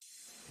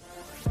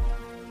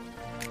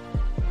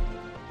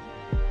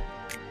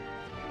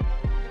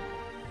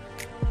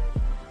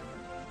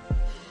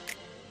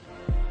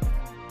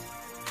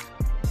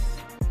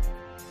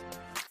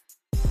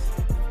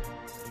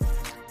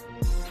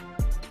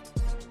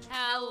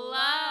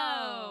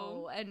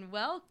and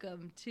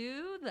welcome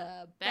to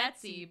the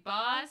Betsy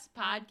Boss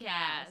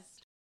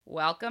Podcast.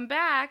 Welcome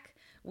back.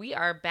 We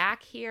are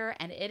back here,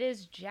 and it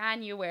is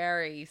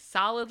January,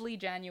 solidly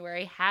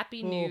January.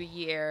 Happy New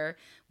Year.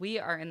 We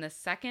are in the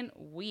second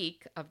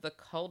week of the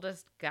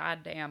coldest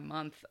goddamn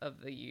month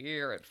of the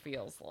year, it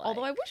feels like.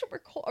 Although I wish it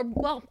were cold.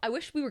 Well, I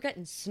wish we were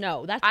getting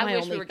snow. That's my only thing. I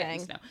wish we were getting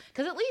snow.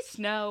 Because at least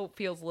snow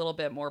feels a little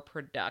bit more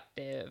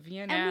productive,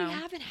 you know? And we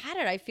haven't had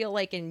it, I feel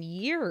like, in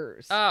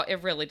years. Oh,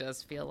 it really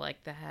does feel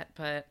like that.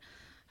 But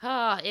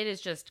it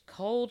is just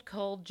cold,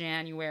 cold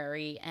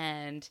January,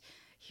 and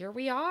here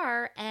we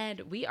are, and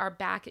we are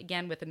back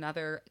again with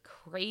another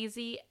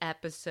crazy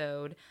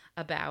episode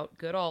about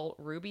good old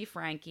Ruby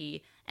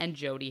Franke and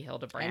Jodi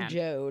Hildebrandt. And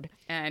Jode.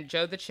 And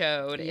Jode the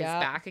Chode is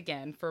back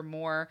again for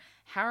more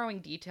harrowing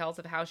details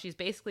of how she's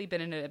basically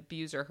been an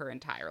abuser her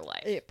entire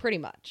life. Pretty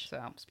much.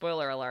 So,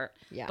 spoiler alert.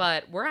 Yeah.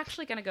 But we're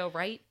actually going to go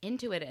right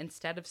into it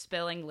instead of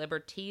spilling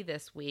liberty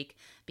this week,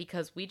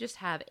 because we just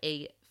have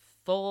a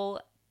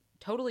full,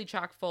 totally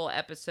chock full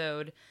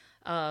episode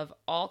of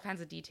all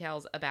kinds of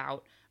details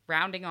about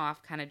rounding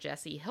off kind of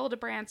Jodi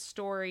Hildebrandt's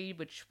story,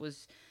 which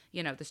was,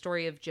 you know, the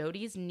story of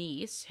Jodi's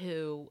niece,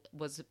 who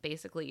was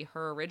basically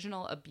her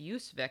original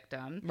abuse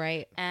victim.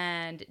 Right.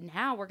 And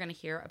now we're going to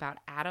hear about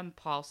Adam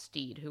Paul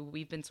Steed, who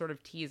we've been sort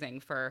of teasing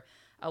for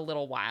a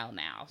little while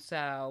now.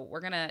 So we're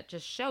going to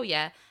just show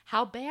you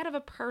how bad of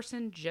a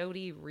person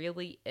Jodi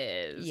really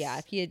is. Yeah,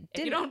 if you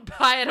don't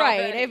buy it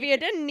already. Right, if you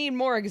didn't need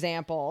more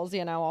examples,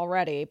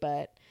 already,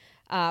 but...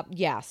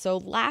 so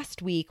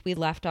last week we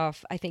left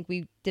off, I think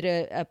we did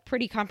a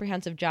pretty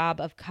comprehensive job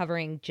of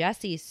covering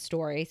Jesse's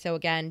story. So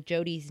again,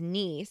 Jodi's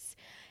niece.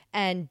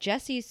 And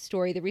Jesse's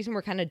story, the reason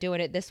we're kind of doing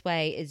it this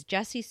way is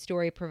Jesse's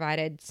story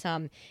provided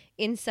some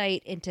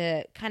insight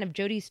into kind of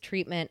Jodi's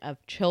treatment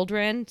of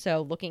children.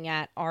 So looking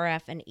at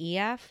RF and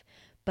EF.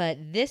 But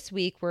this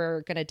week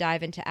we're going to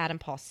dive into Adam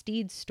Paul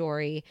Steed's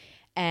story.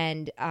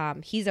 And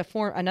he's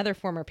another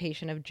former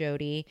patient of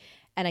Jodi.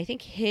 And I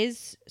think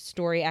his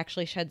story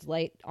actually sheds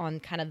light on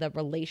kind of the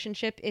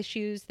relationship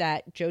issues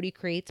that Jodi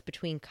creates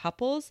between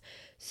couples.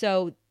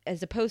 So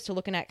as opposed to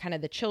looking at kind of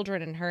the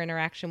children and her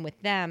interaction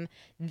with them,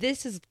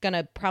 this is going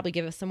to probably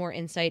give us some more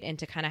insight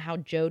into kind of how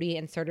Jodi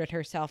inserted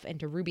herself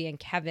into Ruby and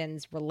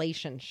Kevin's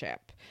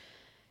relationship.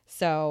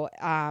 So,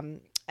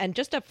 and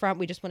just up front,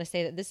 we just want to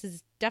say that this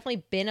has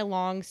definitely been a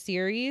long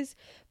series,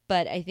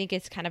 but I think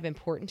it's kind of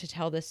important to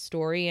tell this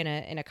story in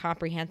a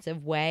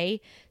comprehensive way,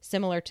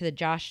 similar to the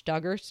Josh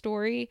Duggar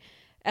story.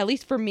 At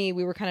least for me,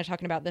 we were kind of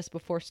talking about this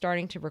before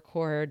starting to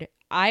record.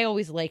 I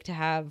always like to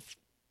have,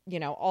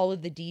 all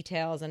of the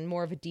details, and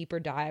more of a deeper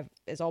dive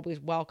is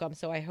always welcome.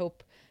 So I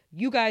hope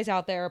you guys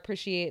out there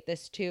appreciate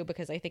this too,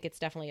 because I think it's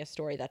definitely a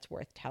story that's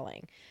worth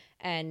telling.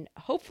 And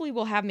hopefully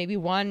we'll have maybe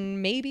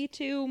one, maybe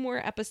two more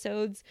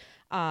episodes.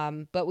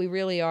 But we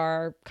really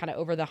are kind of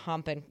over the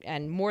hump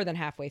and more than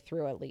halfway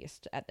through, at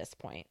least at this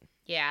point.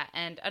 Yeah,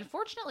 and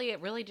unfortunately,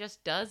 it really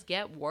just does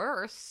get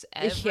worse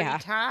every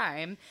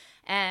time.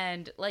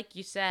 And like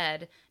you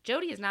said,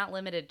 Jodi is not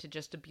limited to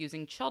just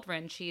abusing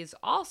children. She's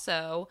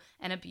also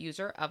an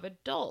abuser of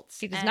adults.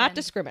 She does not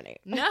discriminate.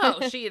 No,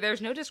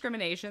 there's no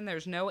discrimination.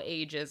 There's no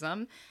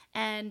ageism.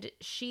 And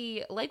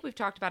she, like we've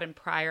talked about in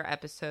prior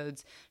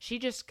episodes, she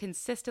just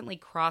consistently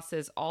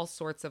crosses all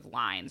sorts of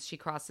lines. She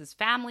crosses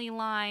family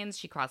lines.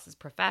 She crosses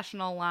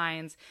professional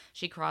lines.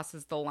 She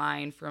crosses the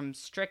line from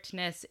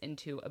strictness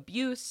into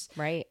abuse.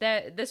 Right.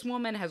 That this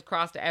woman has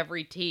crossed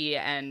every T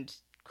and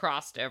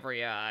crossed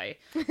every I.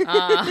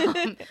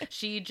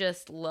 She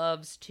just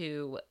loves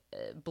to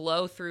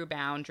blow through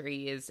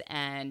boundaries,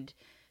 and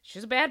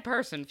she's a bad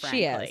person,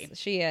 frankly.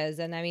 She is.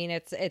 And I mean,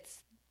 it's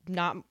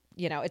not,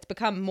 it's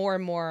become more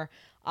and more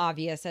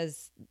obvious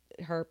as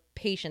her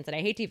patients, and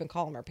I hate to even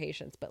call them her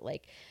patients, but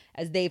like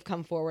as they've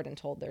come forward and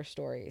told their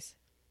stories.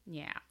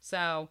 Yeah,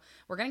 so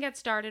we're going to get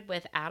started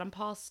with Adam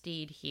Paul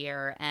Steed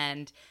here,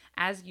 and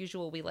as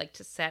usual, we like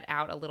to set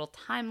out a little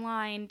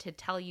timeline to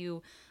tell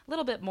you a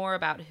little bit more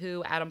about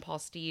who Adam Paul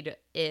Steed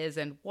is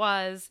and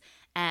was,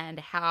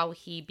 and how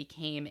he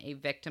became a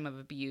victim of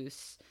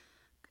abuse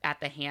at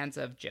the hands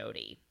of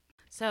Jodi.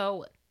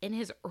 So, in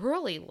his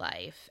early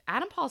life,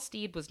 Adam Paul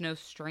Steed was no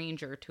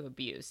stranger to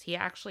abuse. He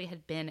actually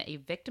had been a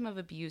victim of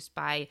abuse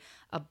by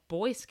a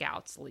Boy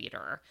Scouts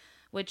leader,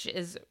 which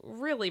is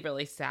really,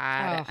 really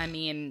sad. Ugh. I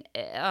mean,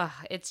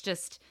 it's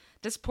just,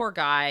 this poor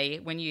guy,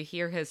 when you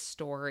hear his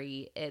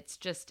story,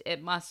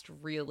 it must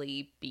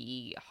really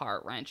be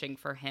heart-wrenching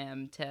for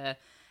him to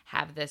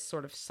have this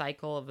sort of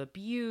cycle of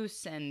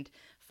abuse and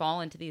fall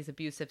into these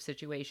abusive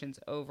situations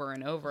over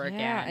and over again.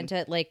 Yeah, and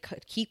to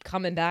keep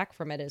coming back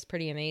from it is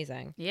pretty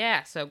amazing.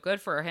 Yeah, so good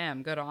for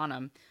him. Good on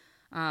him.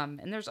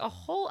 And there's a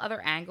whole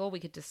other angle we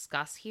could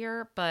discuss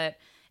here, but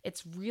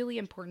it's really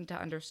important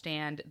to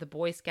understand the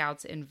Boy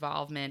Scouts'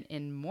 involvement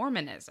in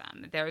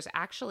Mormonism. There's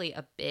actually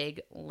a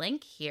big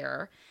link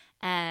here,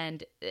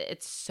 and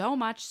it's so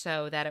much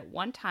so that at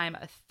one time,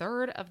 a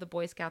third of the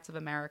Boy Scouts of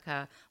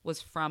America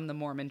was from the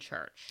Mormon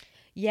Church.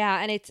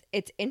 Yeah, and it's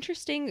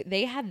interesting.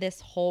 They had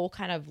this whole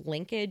kind of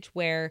linkage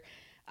where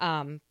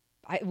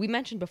we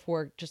mentioned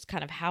before just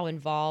kind of how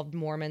involved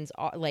Mormons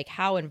are, like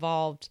how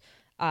involved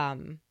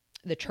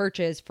the church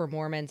is for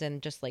Mormons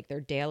and just like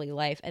their daily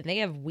life. And they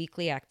have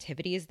weekly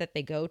activities that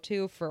they go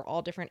to for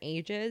all different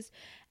ages.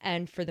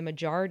 And for the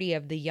majority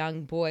of the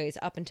young boys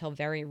up until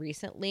very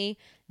recently,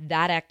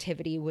 that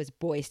activity was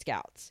Boy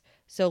Scouts.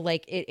 So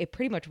like it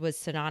pretty much was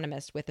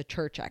synonymous with a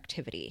church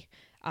activity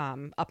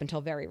up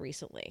until very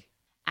recently.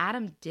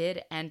 Adam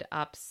did end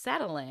up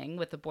settling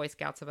with the Boy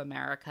Scouts of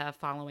America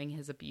following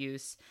his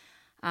abuse.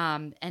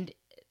 And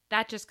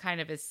that just kind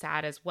of is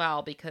sad as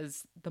well,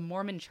 because the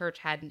Mormon church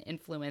had an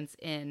influence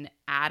in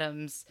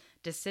Adam's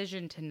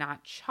decision to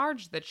not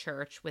charge the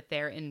church with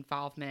their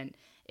involvement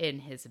in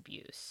his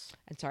abuse.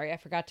 And sorry, I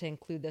forgot to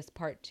include this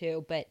part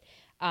too, but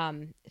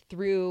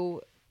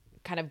through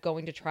kind of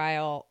going to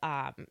trial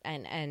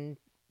and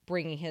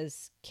bringing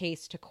his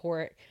case to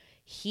court,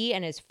 he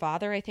and his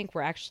father, I think,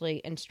 were actually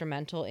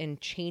instrumental in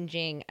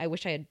changing, I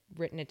wish I had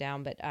written it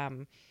down, but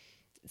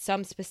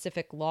some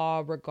specific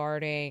law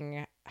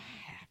regarding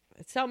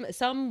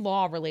some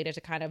law related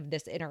to kind of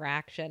this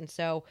interaction.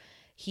 So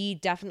he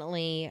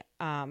definitely,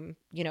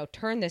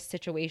 turned this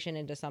situation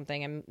into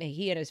something. And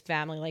he and his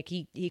family, like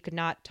he could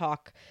not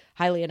talk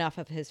highly enough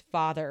of his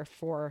father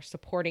for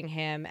supporting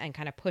him and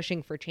kind of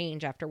pushing for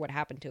change after what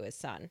happened to his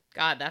son.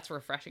 God, that's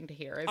refreshing to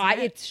hear, isn't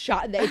it? It's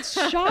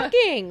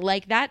shocking.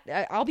 Like that,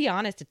 I'll be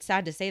honest, it's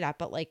sad to say that,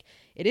 but like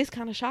it is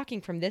kind of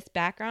shocking from this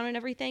background and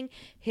everything.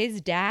 His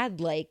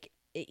dad, like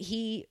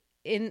he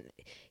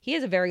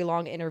has a very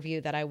long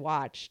interview that I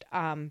watched.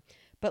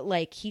 But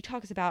like he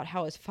talks about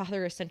how his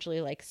father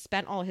essentially like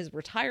spent all his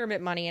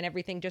retirement money and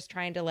everything just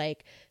trying to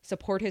like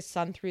support his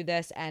son through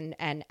this and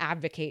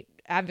advocate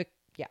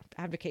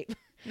advocate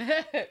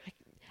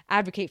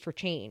for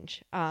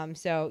change.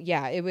 So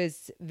yeah, it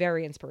was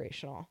very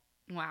inspirational.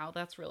 Wow,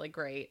 that's really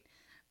great.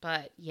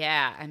 But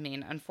yeah, I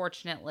mean,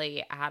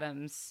 unfortunately,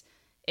 Adam's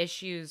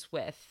issues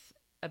with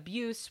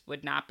abuse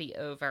would not be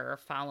over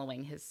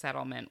following his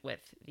settlement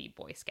with the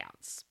Boy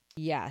Scouts.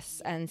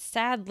 Yes, and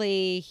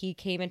sadly, he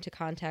came into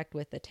contact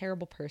with a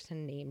terrible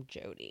person named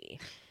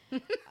Jodi.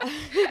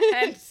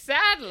 And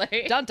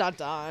sadly. Dun, dun,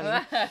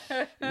 dun.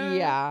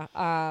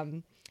 Yeah.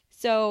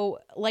 So,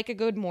 like a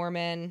good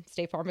Mormon,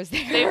 State Farm is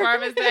there. State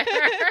Farm is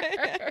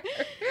there.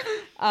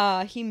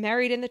 He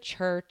married in the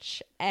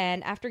church,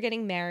 and after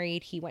getting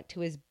married, he went to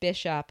his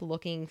bishop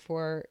looking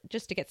for,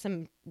 just to get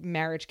some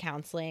marriage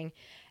counseling.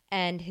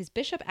 And his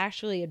bishop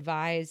actually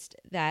advised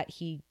that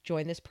he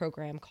join this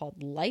program called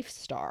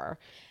LifeStar.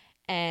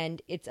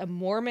 And it's a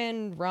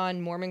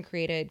Mormon-run,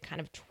 Mormon-created kind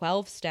of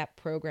 12-step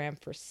program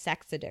for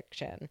sex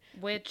addiction.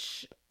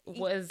 Which,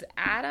 was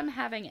Adam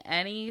having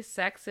any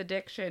sex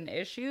addiction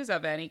issues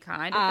of any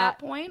kind at that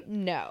point?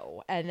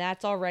 No. And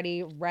that's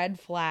already red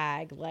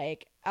flag.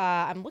 Like,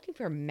 I'm looking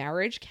for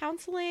marriage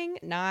counseling,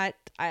 not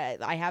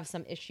I have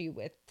some issue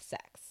with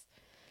sex.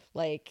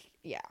 Like,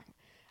 yeah.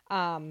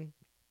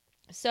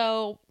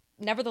 So,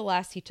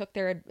 nevertheless, he took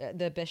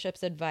the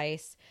bishop's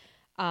advice.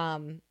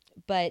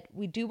 But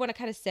we do want to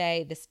kind of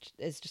say, this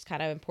is just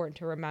kind of important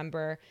to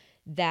remember,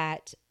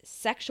 that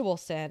sexual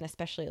sin,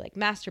 especially like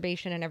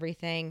masturbation and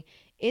everything,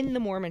 in the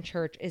Mormon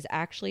church is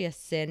actually a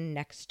sin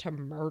next to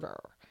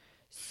murder.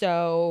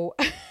 So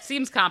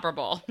seems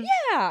comparable.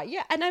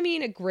 Yeah. And I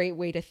mean, a great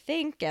way to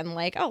think, and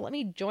like, oh, let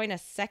me join a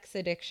sex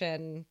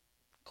addiction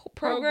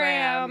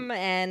program.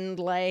 And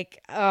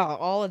like, oh,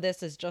 all of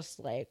this is just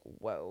like,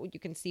 whoa, you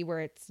can see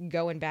where it's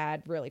going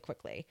bad really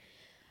quickly.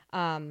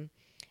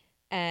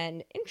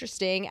 And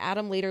interesting,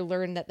 Adam later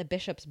learned that the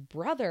bishop's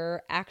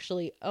brother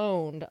actually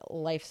owned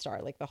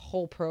LifeStar, like the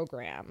whole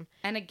program.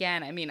 And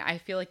again, I mean, I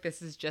feel like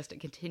this is just a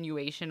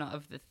continuation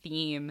of the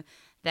theme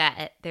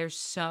that there's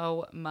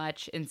so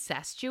much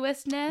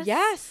incestuousness.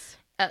 Yes.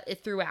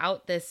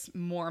 Throughout the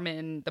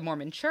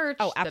Mormon church,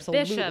 oh,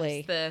 absolutely. The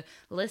bishops, the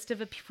list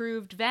of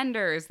approved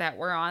vendors that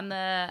were on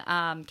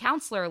the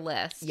counselor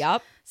list.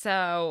 Yep.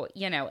 So,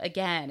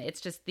 again,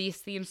 it's just these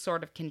themes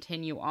sort of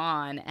continue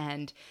on,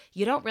 and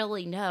you don't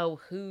really know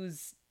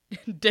whose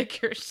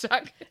dick you're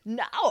sucking.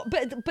 No,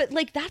 but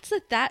like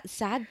that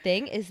sad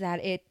thing is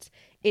that it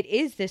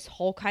is this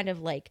whole kind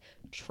of like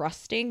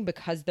trusting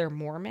because they're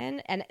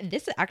Mormon. And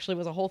this actually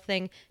was a whole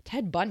thing.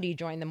 Ted Bundy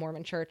joined the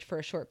Mormon church for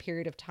a short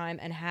period of time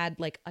and had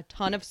like a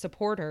ton of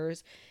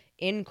supporters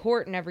in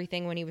court and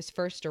everything when he was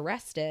first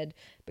arrested,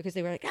 because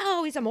they were like,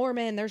 oh, he's a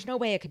Mormon, there's no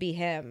way it could be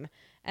him.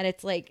 And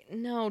it's like,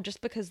 no,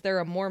 just because they're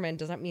a Mormon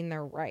doesn't mean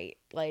they're right.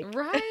 Like,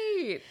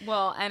 right.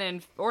 Well,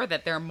 or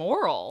that they're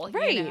moral.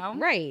 Right.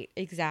 Right.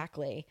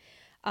 Exactly.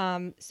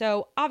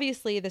 So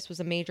obviously this was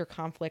a major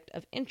conflict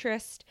of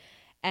interest.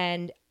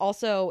 And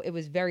also, it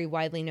was very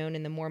widely known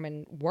in the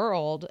Mormon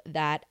world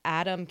that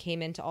Adam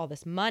came into all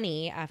this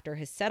money after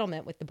his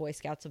settlement with the Boy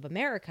Scouts of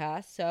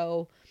America.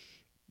 So,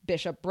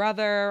 bishop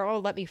brother, oh,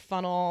 let me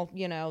funnel,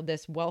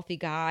 this wealthy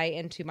guy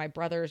into my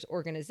brother's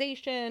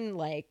organization.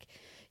 Like,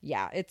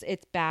 yeah,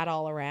 it's bad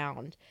all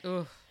around.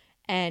 Ugh.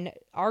 And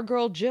our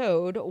girl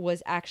Jode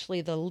was actually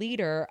the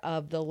leader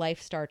of the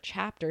LifeStar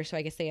chapter. So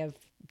I guess they have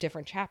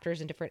different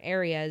chapters in different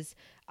areas.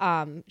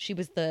 She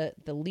was the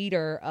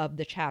leader of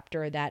the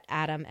chapter that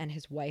Adam and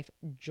his wife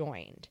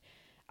joined.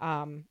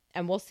 And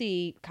we'll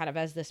see kind of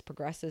as this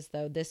progresses,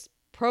 though, this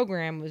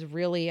program was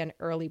really an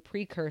early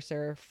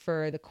precursor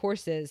for the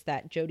courses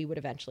that Jodi would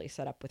eventually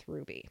set up with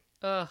Ruby.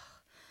 Ugh.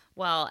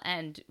 Well,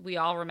 and we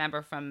all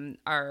remember from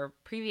our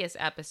previous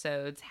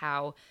episodes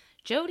how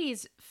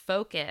Jodi's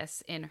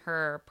focus in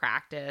her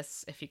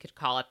practice, if you could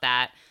call it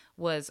that,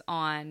 was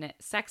on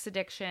sex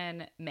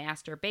addiction,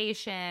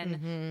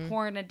 masturbation,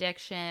 porn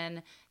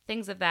addiction,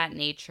 things of that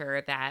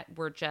nature that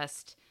were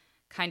just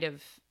kind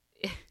of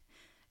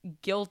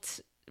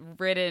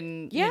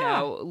guilt-ridden,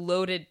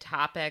 loaded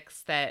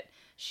topics that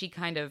she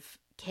kind of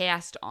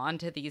cast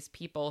onto these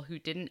people who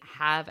didn't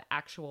have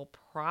actual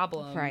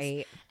problems,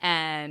 right,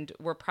 and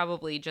were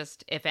probably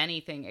just, if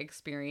anything,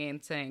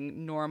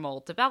 experiencing normal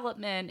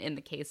development in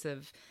the case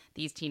of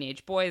these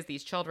teenage boys,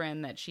 these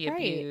children that she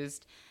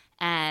abused.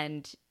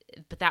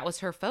 But that was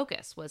her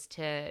focus, was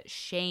to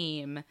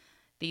shame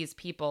these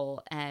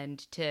people and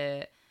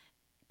to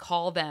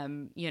call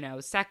them,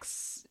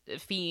 sex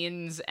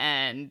fiends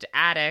and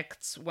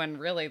addicts, when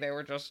really they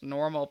were just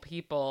normal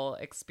people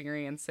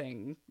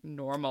experiencing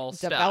normal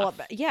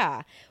development. stuff.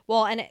 Yeah.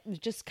 Well, and it,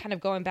 just kind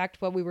of going back to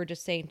what we were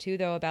just saying too,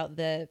 though, about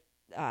the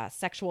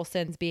sexual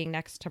sins being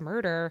next to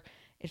murder,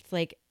 it's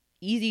like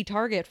easy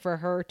target for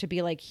her to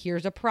be like,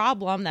 here's a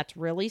problem that's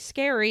really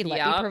scary.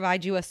 Let me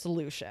provide you a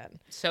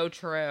solution. So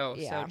true.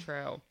 Yeah. So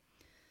true.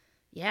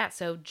 Yeah.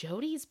 So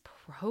Jodi's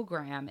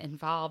program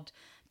involved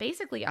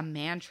basically a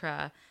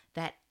mantra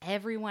that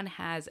everyone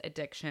has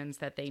addictions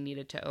that they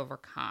needed to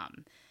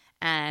overcome.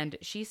 And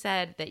she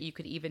said that you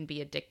could even be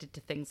addicted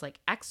to things like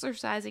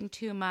exercising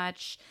too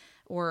much,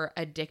 or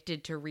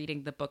addicted to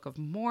reading the Book of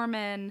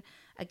Mormon.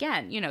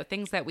 Again,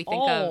 things that we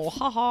think of. Oh,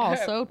 haha,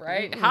 so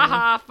right?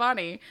 Haha,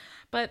 funny.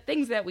 But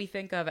things that we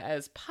think of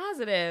as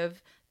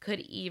positive could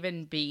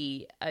even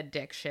be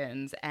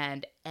addictions,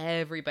 and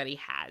everybody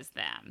has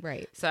them.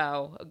 Right.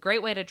 So a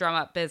great way to drum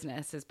up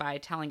business is by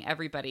telling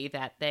everybody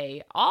that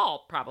they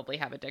all probably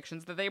have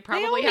addictions that they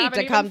probably haven't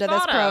need to come even to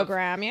this thought of.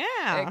 program.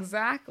 Yeah.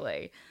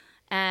 Exactly.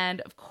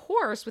 And of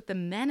course, with the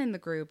men in the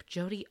group,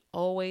 Jodi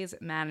always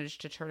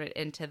managed to turn it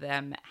into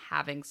them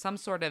having some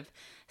sort of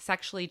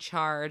sexually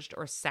charged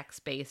or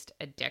sex-based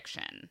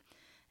addiction.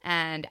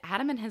 And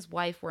Adam and his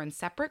wife were in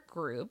separate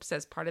groups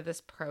as part of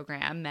this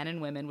program. Men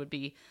and women would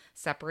be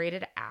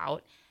separated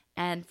out.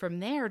 And from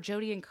there,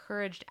 Jodi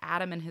encouraged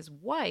Adam and his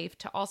wife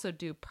to also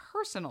do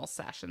personal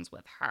sessions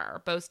with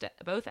her, both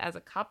as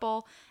a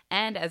couple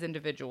and as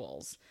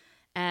individuals.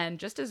 And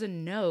just as a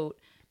note,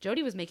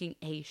 Jodi was making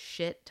a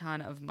shit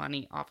ton of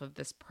money off of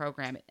this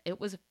program. It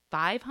was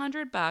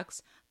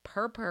 $500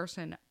 per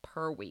person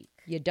per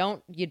week. You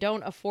don't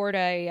afford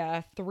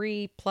a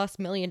 $3+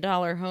 million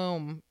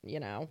home,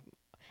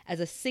 as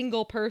a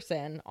single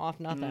person off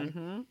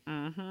nothing.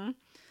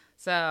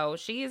 So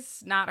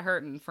she's not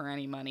hurting for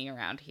any money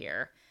around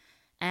here.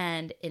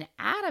 And in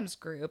Adam's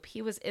group,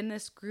 he was in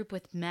this group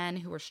with men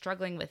who were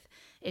struggling with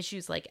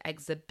issues like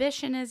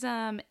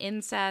exhibitionism,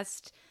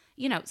 incest,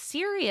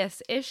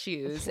 serious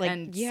issues,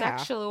 and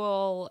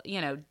sexual,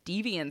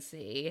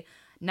 deviancy,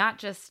 not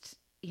just,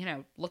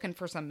 looking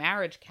for some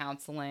marriage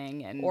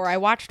counseling. Or I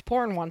watched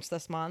porn once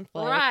this month.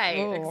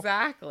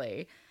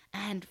 Exactly.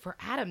 And for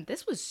Adam,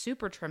 this was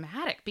super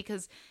traumatic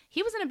because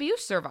he was an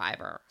abuse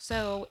survivor.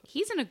 So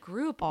he's in a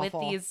group with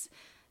these,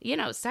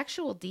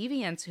 sexual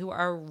deviants who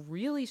are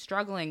really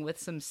struggling with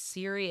some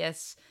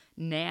serious,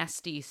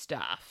 nasty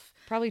stuff.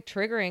 Probably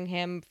triggering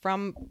him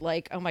from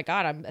like, oh my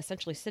God, I'm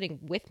essentially sitting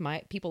with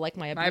my people like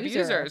my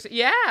abusers.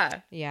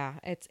 Yeah. Yeah,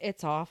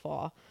 it's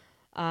awful.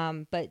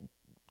 But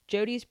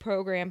Jodi's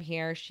program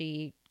here,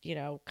 she,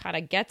 kind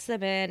of gets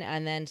them in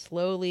and then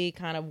slowly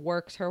kind of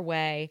works her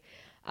way.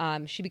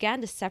 She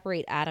began to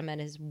separate Adam and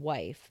his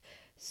wife.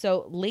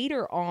 So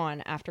later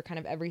on, after kind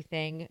of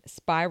everything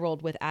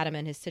spiraled with Adam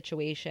and his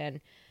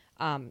situation,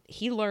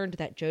 he learned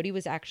that Jodi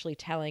was actually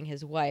telling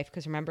his wife,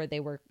 because remember they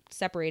were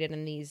separated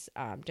in these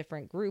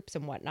different groups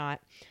and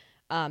whatnot,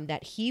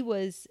 that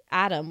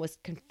Adam was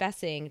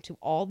confessing to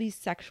all these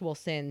sexual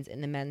sins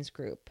in the men's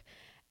group.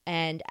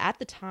 And at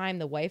the time,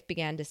 the wife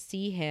began to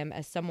see him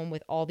as someone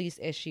with all these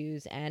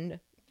issues and,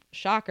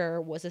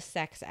 shocker, was a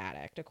sex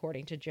addict,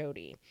 according to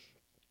Jodi.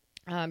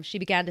 She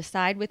began to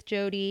side with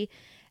Jodi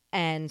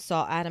and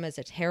saw Adam as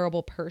a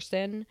terrible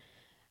person.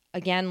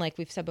 Again, like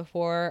we've said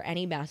before,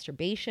 any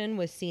masturbation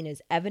was seen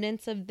as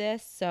evidence of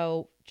this.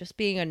 So just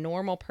being a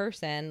normal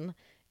person,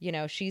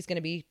 she's going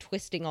to be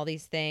twisting all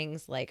these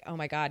things like, oh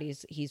my God,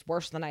 he's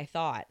worse than I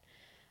thought.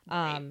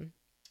 Right.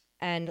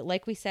 And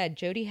like we said,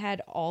 Jodi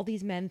had all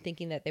these men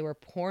thinking that they were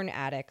porn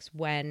addicts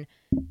when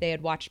they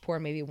had watched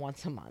porn maybe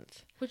once a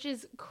month. Which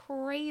is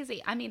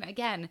crazy. I mean,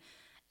 again,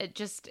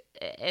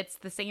 it's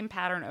the same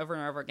pattern over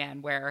and over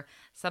again where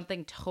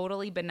something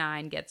totally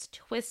benign gets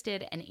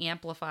twisted and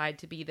amplified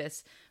to be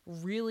this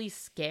really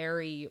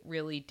scary,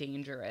 really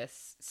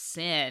dangerous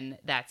sin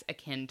that's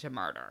akin to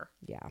murder.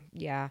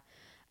 Yeah.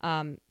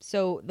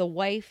 So the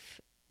wife,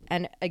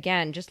 and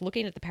again, just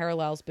looking at the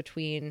parallels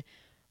between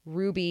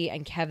Ruby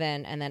and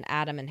Kevin, and then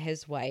Adam and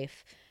his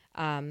wife.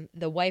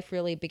 The wife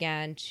really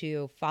began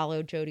to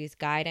follow Jodi's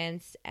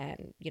guidance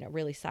and,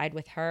 really side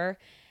with her.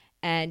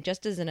 And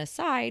just as an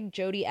aside,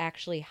 Jodi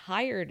actually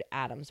hired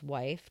Adam's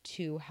wife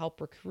to help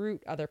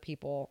recruit other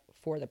people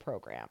for the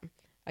program.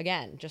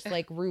 Again, just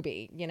like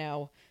Ruby,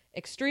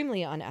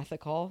 extremely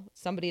unethical.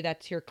 Somebody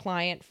that's your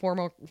client,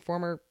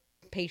 former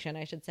patient,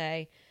 I should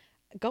say,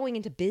 going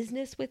into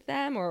business with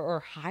them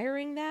or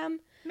hiring them.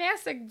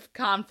 Massive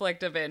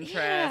conflict of interest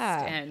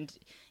and,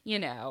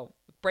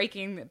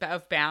 breaking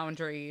of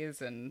boundaries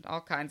and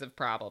all kinds of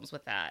problems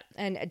with that.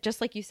 And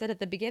just like you said at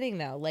the beginning,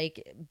 though,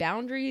 like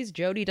boundaries,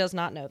 Jodi does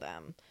not know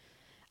them.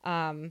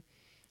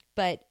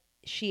 But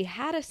she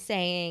had a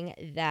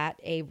saying that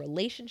a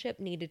relationship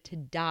needed to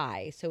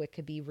die so it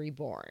could be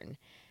reborn.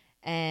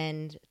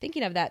 And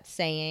thinking of that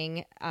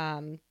saying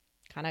kind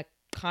of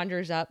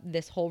conjures up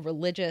this whole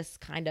religious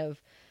kind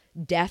of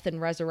death and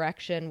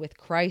resurrection with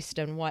Christ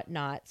and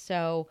whatnot.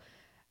 So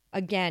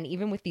again,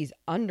 even with these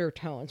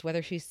undertones,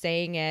 whether she's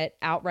saying it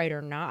outright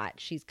or not,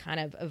 she's kind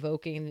of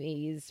evoking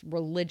these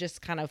religious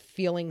kind of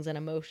feelings and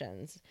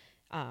emotions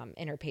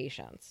in her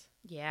patients.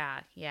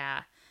 Yeah.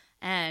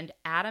 And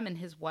Adam and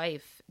his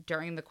wife,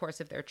 during the course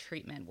of their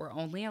treatment, were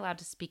only allowed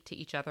to speak to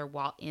each other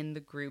while in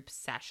the group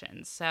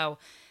sessions. So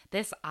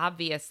this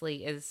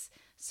obviously is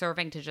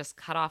serving to just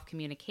cut off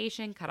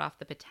communication, cut off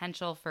the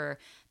potential for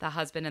the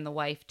husband and the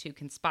wife to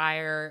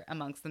conspire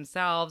amongst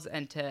themselves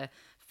and to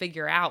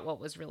figure out what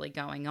was really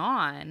going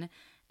on.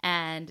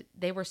 And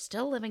they were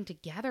still living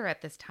together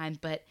at this time,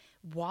 but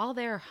while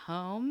they're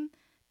home,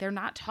 they're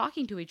not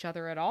talking to each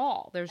other at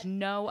all. There's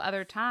no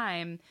other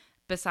time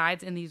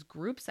besides in these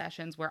group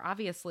sessions where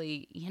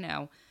obviously,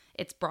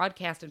 it's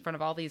broadcast in front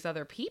of all these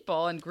other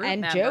people and group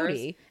members.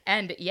 Jodi.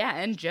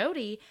 And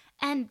Jodi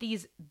and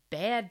these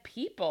bad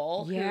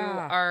people who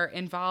are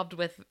involved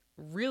with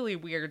really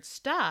weird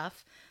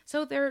stuff.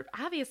 So they're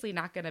obviously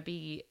not going to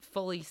be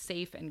fully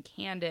safe and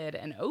candid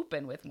and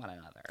open with one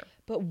another.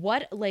 But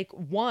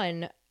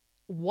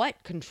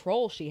what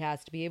control she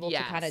has to be able to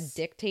kind of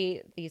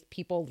dictate these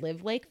people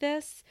live like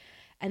this.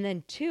 And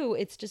then 2,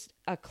 it's just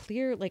a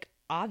clear,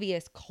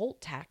 obvious cult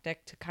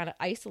tactic to kind of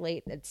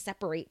isolate and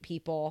separate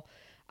people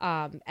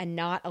and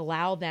not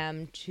allow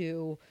them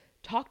to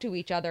talk to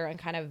each other and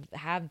kind of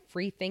have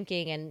free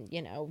thinking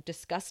and,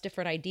 discuss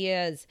different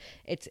ideas.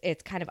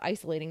 It's kind of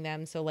isolating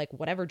them. So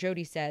whatever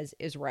Jodi says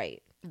is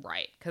right.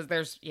 Right. Because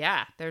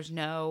there's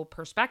no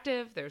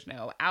perspective. There's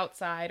no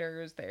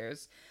outsiders.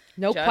 There's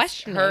no just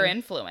questioning her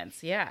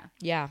influence. Yeah.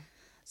 Yeah.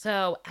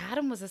 So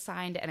Adam was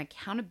assigned an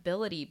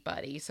accountability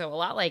buddy. So a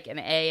lot like an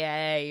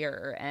AA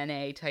or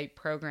NA type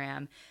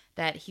program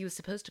that he was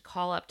supposed to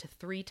call up to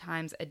 3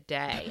 times a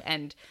day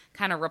and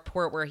kind of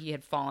report where he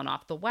had fallen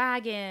off the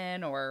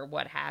wagon or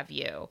what have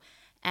you.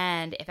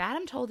 And if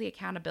Adam told the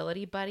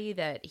accountability buddy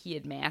that he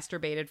had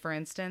masturbated, for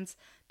instance,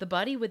 the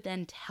buddy would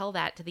then tell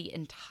that to the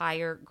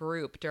entire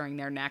group during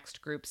their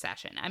next group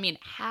session. I mean,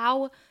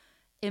 how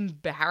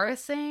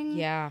embarrassing.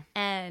 Yeah.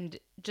 And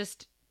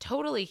just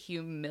totally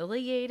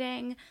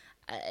humiliating.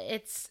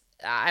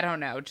 I don't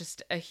know,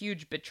 just a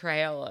huge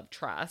betrayal of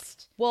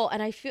trust. Well,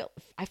 and I feel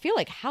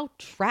like how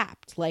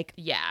trapped,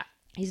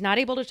 he's not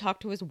able to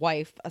talk to his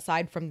wife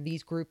aside from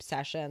these group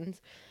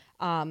sessions.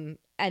 And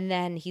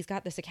then he's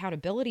got this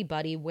accountability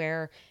buddy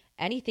where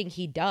anything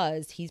he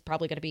does, he's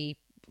probably going to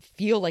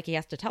feel like he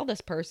has to tell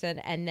this person.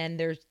 And then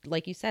there's,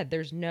 like you said,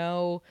 there's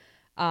no,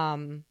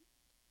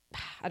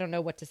 I don't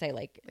know what to say,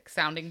 like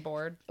sounding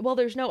board. Well,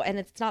 there's no, and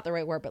it's not the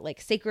right word, but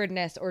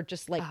sacredness or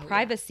just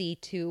privacy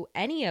to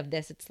any of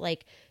this. It's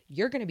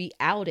you're going to be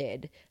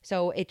outed.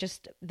 So it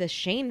just, the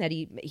shame that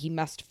he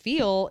must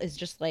feel is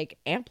just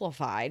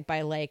amplified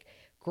by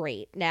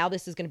great, now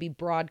this is going to be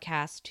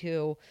broadcast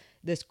to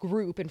this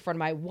group in front of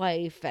my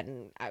wife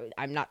and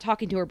I'm not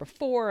talking to her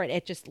before. And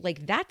it just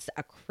that's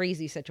a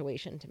crazy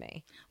situation to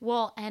me.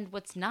 Well, and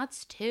what's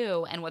nuts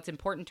too, and what's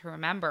important to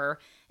remember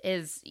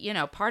is,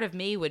 part of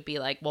me would be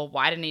well,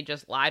 why didn't he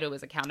just lie to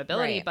his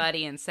accountability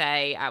buddy and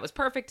say, I was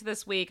perfect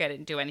this week, I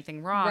didn't do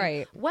anything wrong?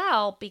 Right.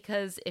 Well,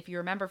 because if you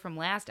remember from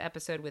last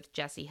episode with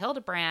Jodi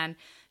Hildebrandt,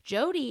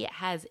 Jodi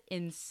has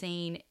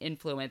insane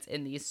influence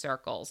in these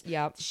circles.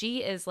 Yep. She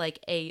is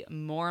a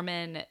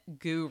Mormon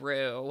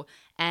guru,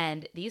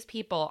 and these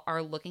people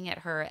are looking at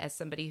her as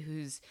somebody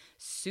who's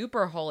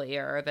super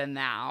holier than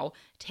thou,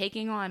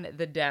 taking on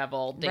the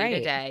devil day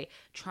to day,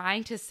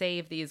 trying to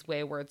save these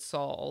wayward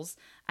souls.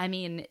 I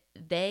mean,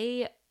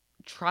 they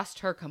trust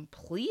her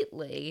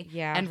completely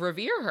and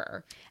revere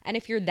her. And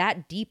if you're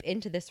that deep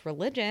into this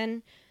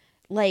religion,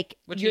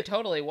 which he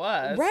totally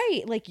was.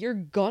 Right. You're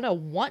gonna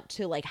want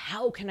to,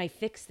 how can I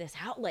fix this?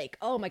 How,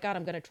 oh my God,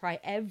 I'm gonna try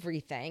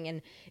everything.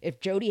 And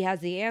if Jodi has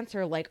the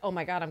answer, oh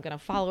my God, I'm gonna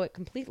follow it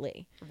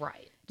completely.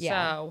 Right.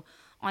 Yeah. So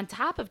on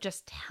top of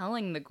just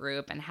telling the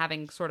group and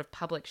having sort of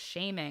public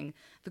shaming,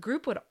 the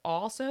group would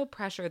also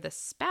pressure the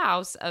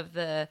spouse of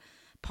the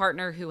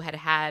partner who had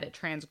had a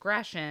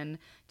transgression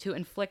to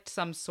inflict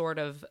some sort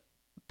of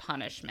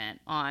punishment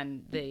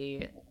on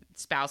the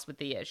spouse with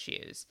the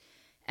issues.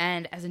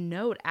 And as a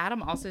note,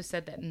 Adam also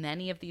said that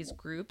many of these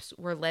groups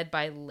were led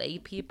by lay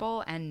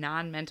people and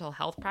non-mental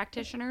health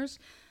practitioners.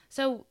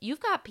 So you've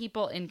got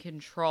people in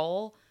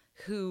control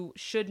who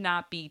should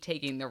not be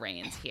taking the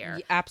reins here.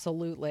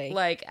 Absolutely.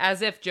 Like,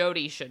 as if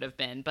Jodi should have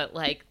been. But,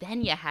 like,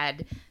 then you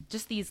had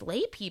just these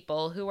lay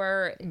people who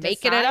are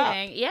making it up.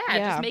 Yeah,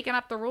 just making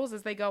up the rules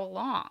as they go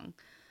along.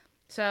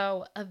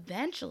 So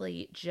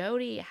eventually,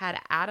 Jodi had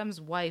Adam's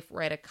wife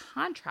write a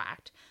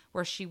contract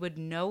where she would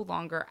no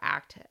longer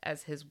act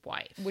as his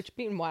wife. Which,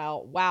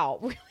 meanwhile, wow,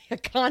 really a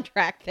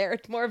contract there.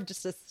 It's more of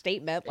just a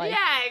statement. Like,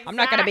 yeah, exactly. I'm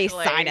not going to be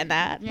signing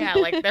that. Yeah,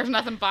 like, there's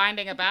nothing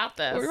binding about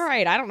this.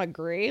 Right, I don't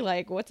agree.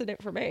 Like, what's in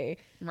it for me?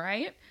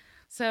 Right?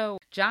 So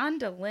John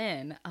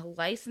DeLynn, a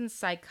licensed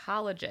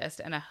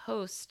psychologist and a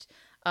host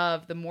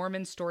of the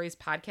Mormon Stories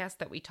podcast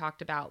that we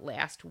talked about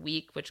last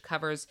week, which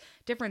covers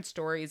different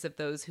stories of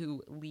those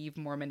who leave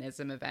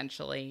Mormonism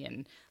eventually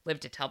and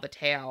live to tell the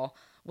tale,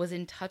 was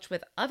in touch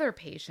with other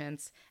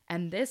patients,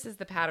 and this is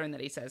the pattern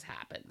that he says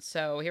happens.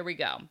 So here we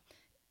go.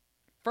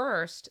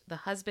 First, the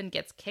husband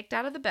gets kicked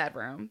out of the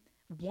bedroom.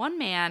 One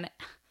man,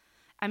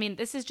 I mean,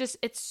 this is just,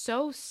 it's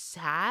so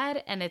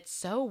sad and it's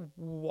so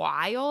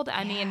wild.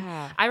 I mean,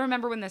 I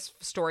remember when this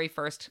story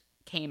first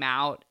came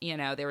out, you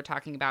know, they were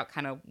talking about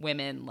kind of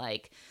women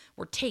like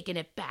were taking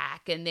it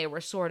back and they were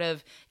sort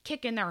of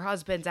kicking their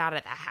husbands out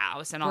of the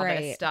house and all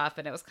this stuff.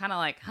 And it was kind of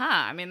like,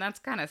 I mean, that's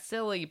kind of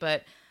silly,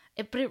 but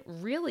it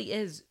really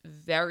is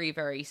very,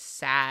 very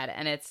sad.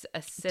 And it's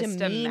a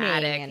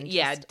systematic,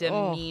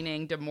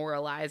 demeaning,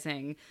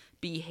 demoralizing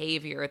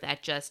behavior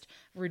that just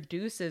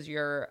reduces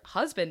your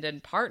husband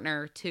and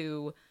partner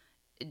to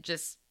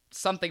just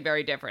something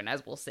very different,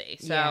 as we'll see.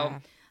 So,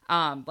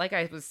 like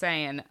I was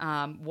saying,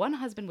 one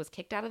husband was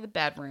kicked out of the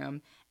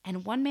bedroom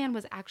and one man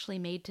was actually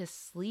made to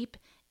sleep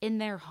in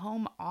their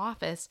home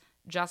office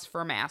just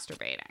for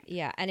masturbating.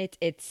 Yeah. And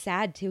it's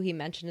sad too. He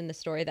mentioned in the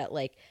story that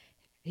like,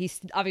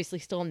 he's obviously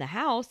still in the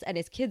house and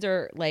his kids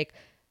are like,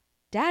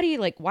 Daddy,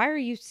 like, why are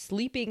you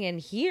sleeping in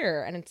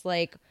here? And it's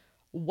like,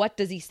 what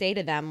does he say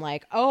to them?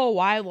 Like, oh,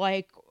 I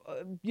like,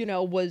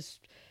 was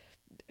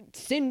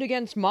sinned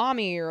against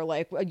mommy, or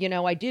like,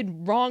 I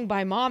did wrong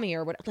by mommy,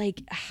 or what,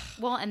 like.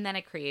 Well, and then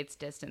it creates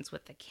distance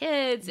with the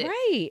kids.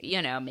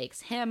 It,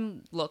 makes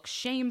him look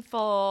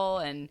shameful.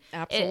 And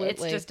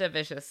it's just a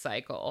vicious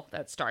cycle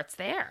that starts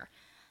there.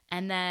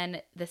 And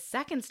then the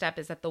second step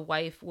is that the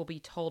wife will be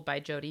told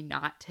by Jodi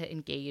not to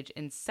engage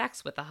in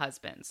sex with the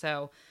husband.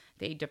 So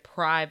they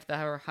deprive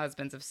her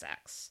husbands of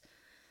sex.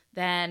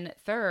 Then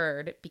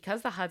third,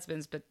 because the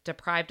husband's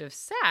deprived of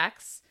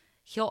sex,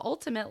 he'll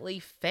ultimately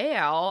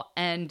fail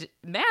and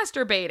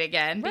masturbate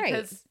again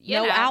because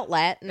no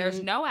outlet.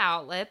 There's no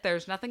outlet.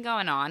 There's nothing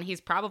going on.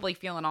 He's probably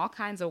feeling all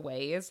kinds of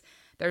ways.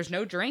 There's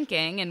no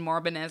drinking in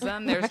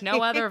Mormonism. There's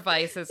no other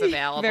vices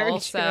available. Very true.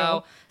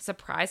 So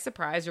surprise,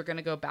 surprise, you're going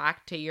to go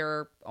back to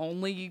your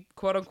only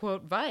quote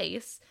unquote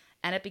vice,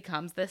 and it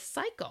becomes this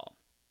cycle.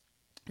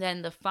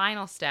 Then the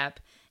final step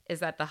is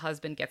that the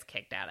husband gets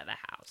kicked out of the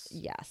house.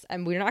 Yes.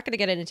 And we're not going to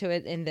get into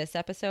it in this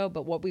episode,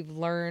 but what we've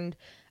learned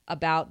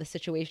about the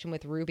situation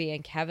with Ruby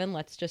and Kevin,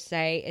 let's just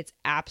say it's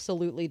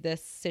absolutely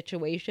this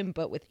situation,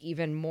 but with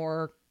even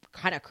more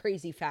kind of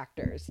crazy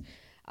factors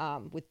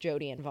with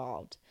Jodi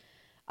involved.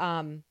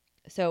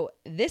 So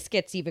this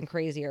gets even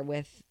crazier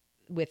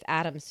with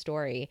Adam's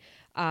story.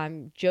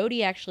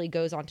 Jodi actually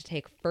goes on to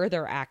take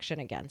further action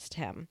against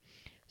him.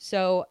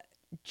 So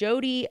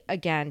Jodi,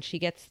 again, she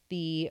gets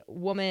the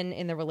woman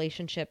in the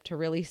relationship to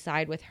really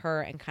side with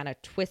her and kind of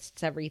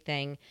twists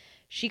everything.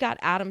 She got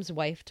Adam's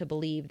wife to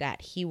believe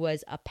that he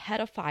was a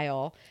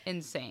pedophile.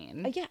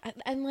 Insane. Yeah.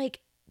 And like,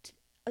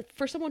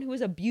 for someone who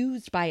was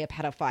abused by a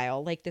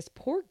pedophile, like this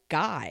poor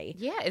guy.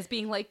 Yeah, is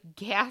being like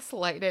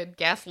gaslit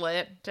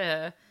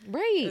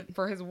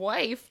for his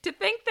wife to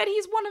think that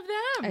he's one of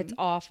them. It's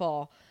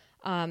awful.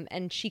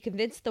 And she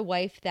convinced the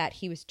wife that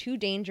he was too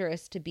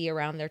dangerous to be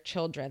around their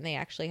children. They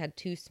actually had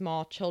 2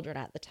 small children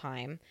at the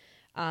time.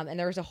 And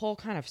there was a whole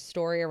kind of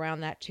story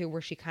around that too,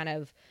 where she kind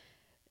of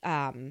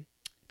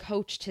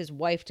coached his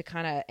wife to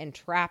kind of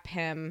entrap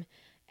him.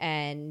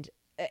 And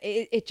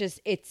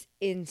it's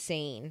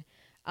insane.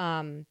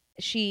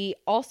 She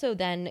also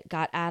then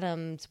got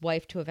Adam's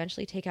wife to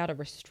eventually take out a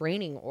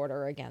restraining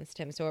order against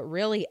him. So it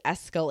really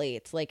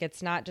escalates. Like,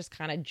 it's not just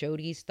kind of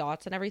Jodi's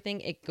thoughts and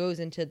everything. It goes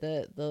into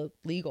the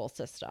legal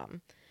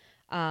system.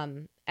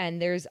 And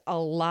there's a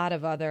lot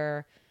of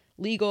other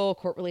legal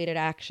court-related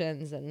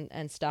actions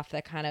and stuff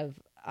that kind of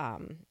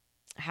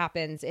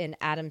happens in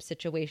Adam's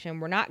situation.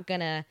 We're not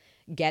going to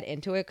get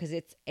into it because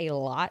it's a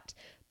lot.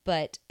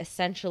 But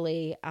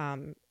essentially,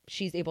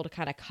 she's able to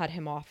kind of cut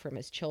him off from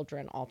his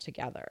children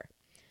altogether.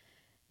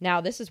 Now,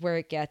 this is where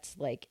it gets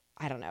like,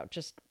 I don't know,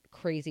 just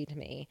crazy to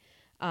me.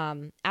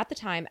 At the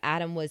time,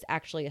 Adam was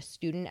actually a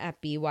student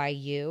at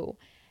BYU.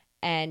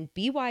 And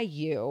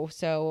BYU,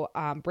 so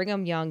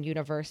Brigham Young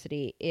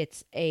University,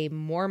 it's a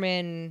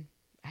Mormon,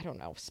 I don't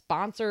know,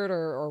 sponsored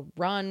or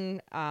run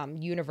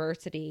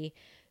university.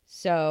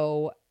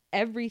 So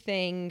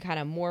everything kind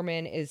of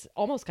Mormon is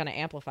almost kind of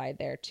amplified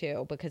there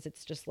too, because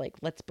it's just like,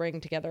 let's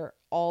bring together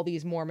all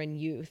these Mormon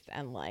youth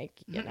and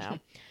like, you know,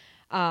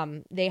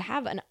 they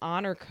have an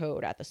honor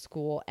code at the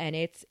school and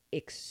it's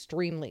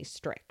extremely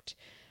strict.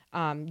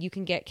 You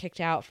can get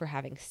kicked out for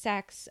having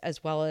sex,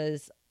 as well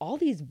as all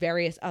these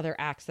various other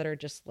acts that are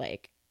just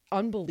like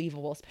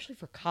unbelievable, especially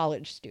for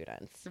college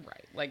students.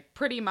 Right. Like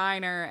pretty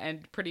minor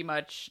and pretty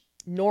much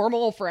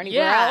normal for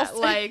anywhere else.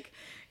 Like,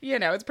 you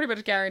know, it's pretty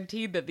much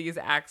guaranteed that these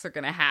acts are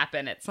going to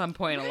happen at some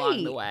point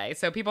along the way.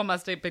 So people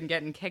must have been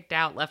getting kicked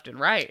out left and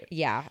right.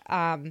 Yeah.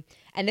 And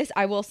this,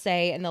 I will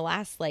say, in the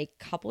last like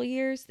couple of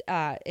years,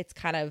 it's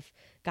kind of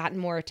gotten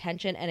more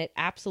attention, and it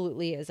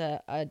absolutely is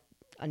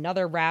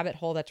another rabbit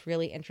hole that's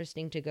really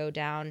interesting to go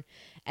down.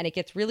 And it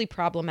gets really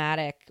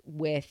problematic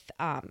with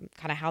kind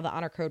of how the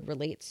honor code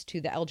relates to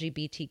the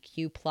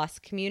LGBTQ plus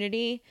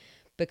community,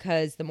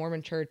 because the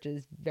Mormon Church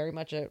is very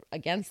much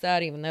against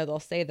that, even though they'll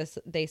say this,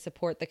 they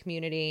support the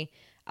community.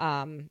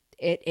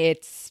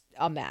 It's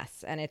a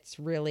mess, and it's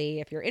really,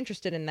 if you're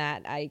interested in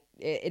that,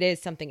 it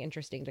is something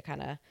interesting to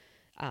kind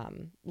of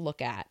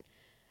look at.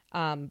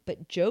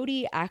 But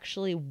Jodi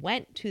actually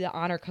went to the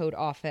honor code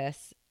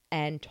office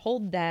and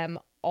told them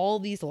all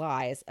these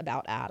lies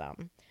about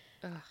Adam.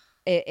 Ugh.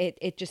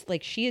 It just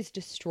like, she is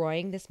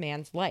destroying this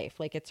man's life.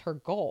 Like, it's her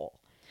goal.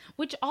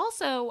 Which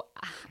also,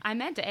 I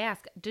meant to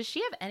ask, does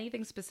she have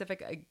anything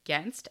specific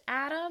against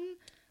Adam?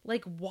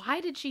 Like,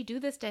 why did she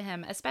do this to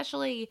him?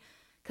 Especially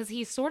because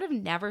he sort of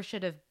never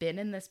should have been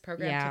in this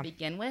program to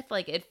begin with.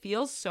 Like, it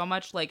feels so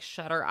much like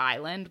Shutter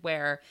Island,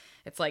 where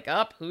it's like,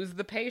 who's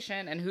the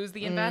patient and who's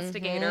the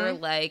investigator?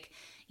 Like,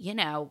 you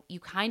know, you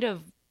kind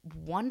of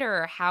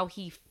wonder how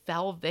he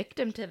fell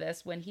victim to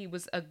this when he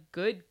was a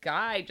good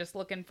guy just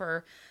looking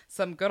for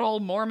some good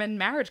old Mormon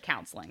marriage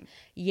counseling.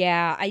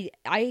 Yeah,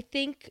 I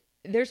think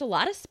there's a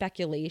lot of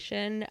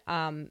speculation,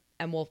 and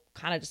we'll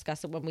kind of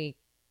discuss it when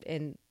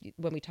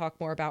we talk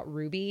more about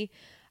Ruby,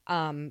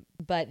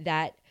 but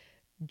that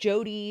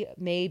Jodi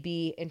may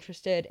be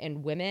interested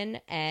in women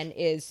and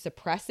is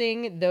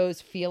suppressing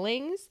those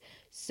feelings,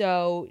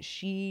 so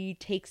she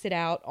takes it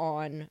out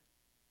on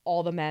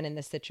all the men in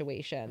this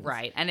situation.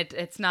 Right. And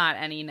it's not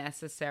any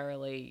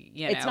necessarily,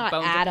 you know, it's not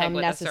bone Adam to pick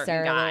with necessarily. A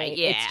certain guy.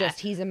 Yeah. It's just,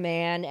 he's a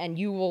man, and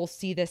you will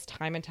see this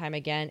time and time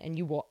again, and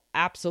you will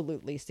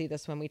absolutely see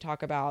this when we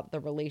talk about the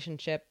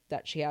relationship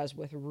that she has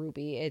with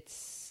Ruby.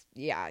 It's,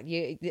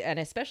 and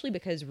especially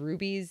because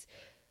Ruby's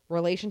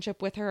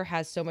relationship with her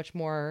has so much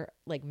more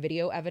like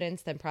video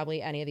evidence than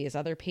probably any of these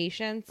other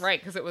patients.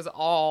 Right, because it was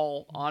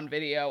all on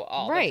video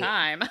all the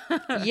time.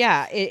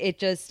 Yeah, it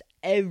just,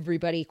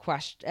 everybody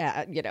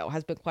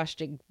has been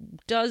questioning,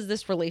 does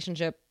this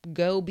relationship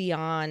go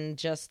beyond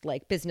just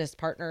like business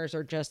partners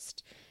or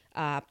just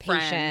patient?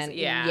 Friends,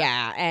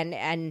 yeah.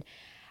 And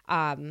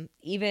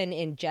even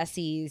in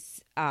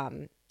Jesse's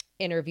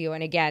interview,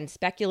 and again,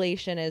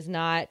 speculation is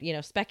not,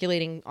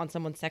 speculating on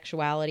someone's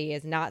sexuality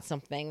is not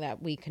something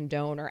that we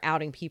condone, or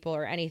outing people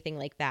or anything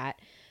like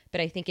that, but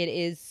I think it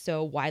is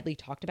so widely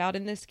talked about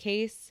in this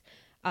case.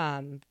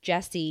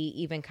 Jesse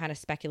even kind of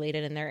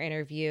speculated in their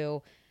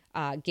interview,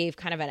 gave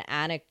kind of an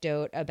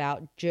anecdote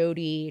about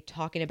Jodi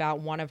talking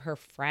about one of her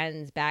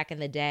friends back in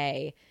the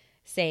day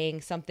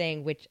saying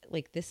something which,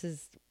 like, this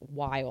is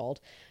wild.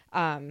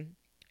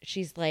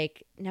 She's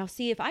like, now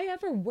see, if I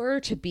ever were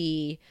to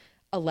be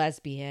a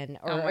lesbian,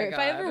 or if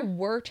I ever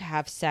were to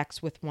have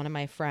sex with one of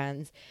my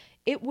friends,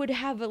 it would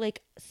have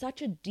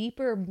such a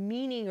deeper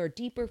meaning or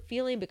deeper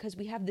feeling because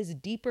we have this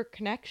deeper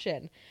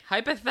connection.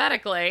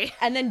 Hypothetically.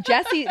 And then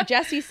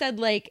Jesse said,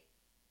 like,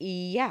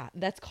 yeah,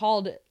 that's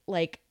called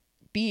like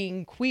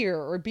being queer,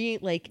 or being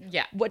like,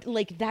 what,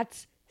 like,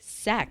 that's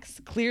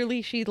sex.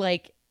 Clearly she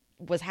like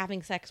was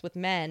having sex with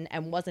men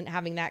and wasn't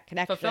having that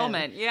connection.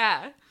 Fulfillment.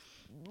 Yeah.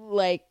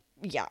 Like,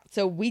 yeah,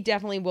 so we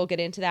definitely will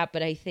get into that,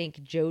 but I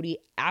think Jodi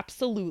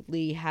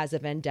absolutely has a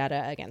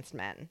vendetta against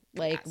men,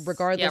 like,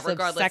 regardless of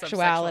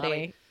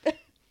sexuality.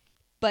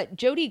 But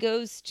Jodi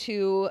goes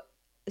to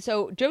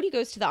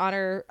the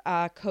honor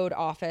code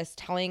office,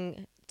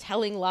 telling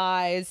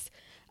lies,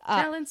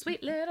 telling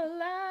sweet little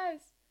lies.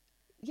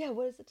 Yeah,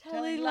 what is it?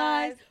 Telling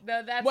lies.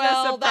 No, that's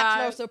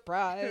no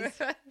surprise.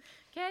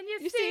 Can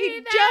you see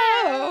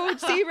that?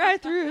 Joe? See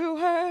right through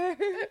her.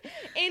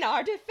 In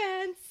our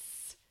defense.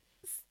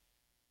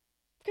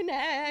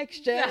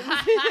 ConneXions.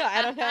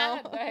 I don't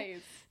know.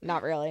 Nice.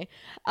 Not really.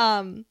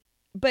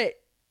 But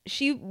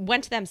she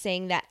went to them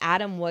saying that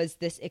Adam was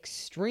this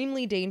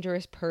extremely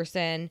dangerous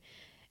person.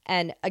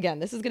 And again,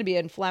 this is going to be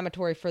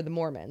inflammatory for the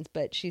Mormons,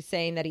 but she's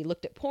saying that he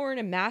looked at porn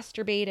and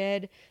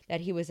masturbated,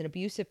 that he was an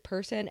abusive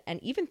person,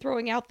 and even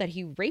throwing out that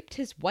he raped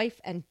his wife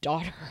and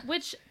daughter.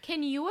 Which,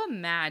 can you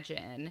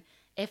imagine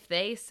if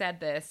they said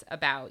this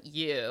about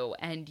you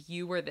and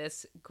you were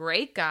this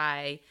great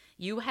guy,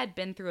 you had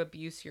been through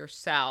abuse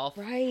yourself,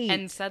 right?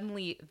 And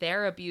suddenly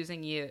they're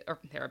accusing you of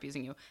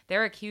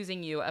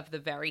the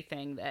very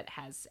thing that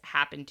has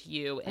happened to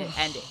you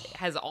and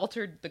has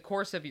altered the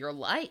course of your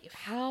life.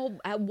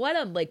 What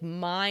a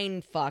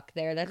mind fuck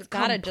there. That's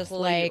gotta just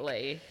like,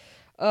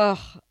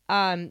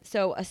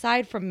 So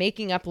aside from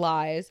making up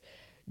lies,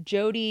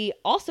 Jodi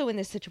also in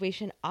this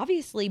situation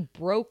obviously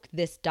broke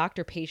this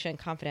doctor-patient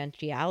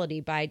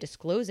confidentiality by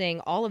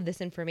disclosing all of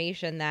this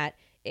information that,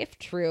 if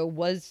true,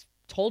 was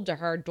told to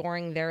her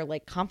during their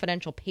like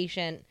confidential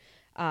patient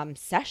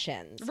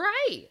sessions.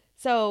 Right.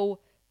 So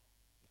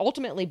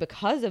ultimately,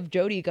 because of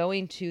Jodi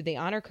going to the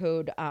honor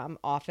code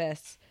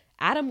office,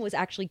 Adam was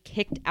actually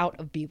kicked out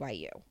of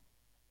BYU.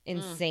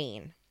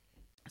 Insane.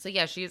 So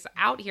yeah, she's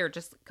out here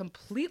just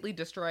completely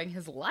destroying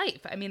his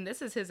life. I mean,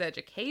 this is his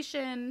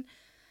education.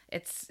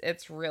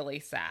 It's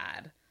really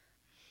sad.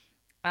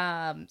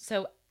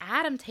 So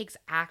Adam takes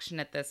action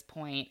at this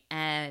point,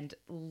 and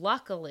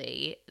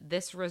luckily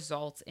this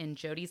results in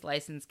Jodi's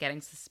license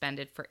getting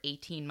suspended for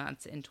 18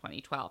 months in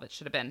 2012. It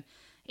should have been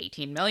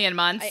 18 million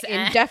months.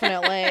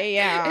 Indefinitely,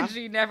 yeah. And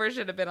she never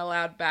should have been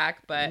allowed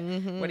back, but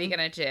what are you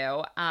going to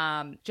do?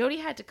 Jodi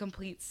had to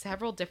complete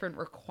several different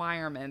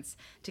requirements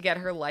to get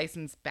her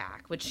license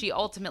back, which she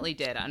ultimately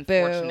did,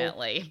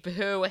 unfortunately.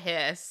 Boo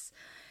hiss.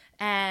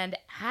 And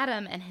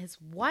Adam and his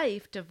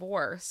wife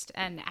divorced,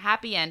 and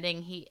happy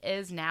ending, he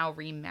is now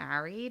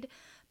remarried.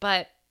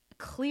 But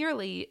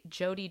clearly,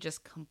 Jodi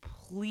just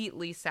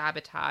completely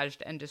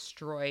sabotaged and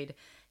destroyed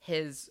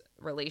his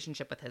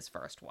relationship with his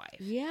first wife.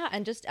 Yeah,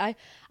 and just I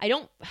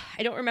don't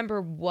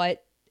remember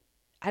what.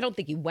 I don't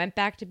think he went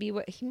back to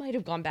BYU. He might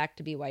have gone back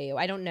to BYU.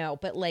 I don't know,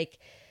 but like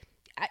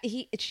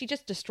she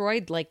just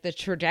destroyed like the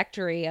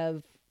trajectory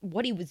of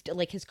what he was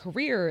like, his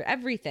career,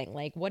 everything,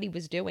 like what he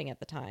was doing at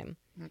the time.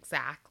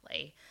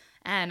 Exactly.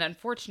 And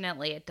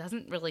unfortunately, it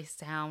doesn't really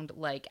sound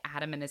like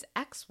Adam and his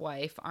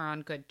ex-wife are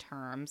on good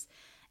terms.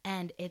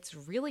 And it's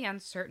really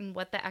uncertain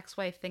what the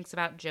ex-wife thinks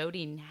about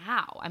Jodi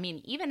now. I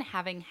mean, even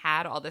having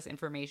had all this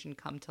information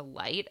come to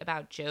light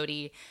about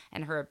Jodi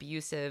and her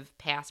abusive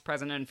past,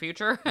 present, and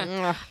future,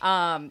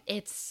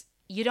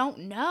 you don't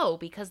know,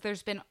 because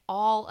there's been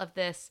all of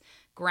this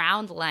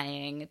ground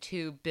laying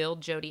to build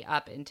Jodi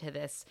up into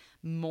this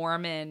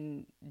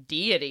Mormon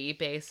deity,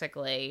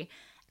 basically,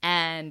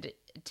 and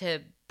to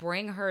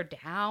bring her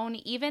down,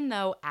 even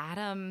though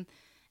Adam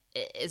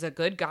is a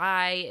good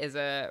guy, is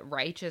a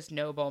righteous,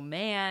 noble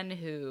man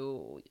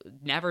who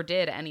never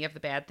did any of the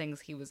bad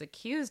things he was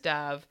accused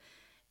of.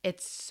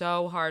 It's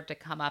so hard to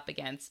come up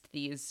against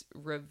these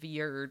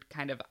revered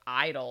kind of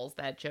idols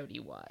that Jodi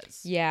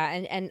was. Yeah,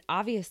 and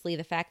obviously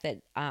the fact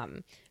that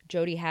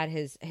Jodi had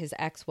his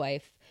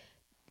ex-wife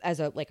as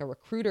a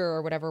recruiter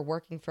or whatever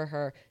working for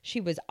her, she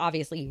was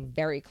obviously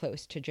very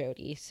close to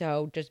Jodi.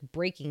 So just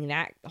breaking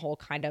that whole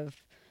kind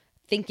of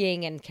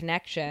thinking and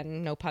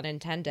connection, no pun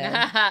intended,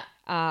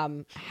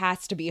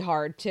 has to be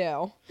hard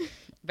too.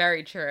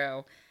 Very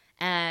true.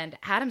 And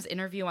Adam's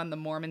interview on the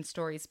Mormon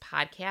Stories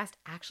podcast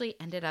actually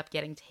ended up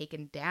getting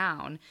taken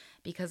down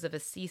because of a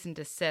cease and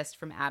desist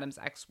from Adam's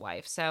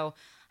ex-wife. So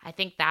I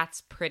think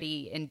that's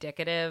pretty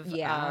indicative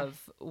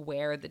of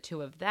where the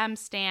two of them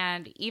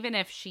stand. Even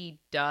if she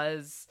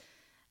does,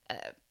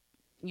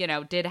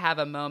 did have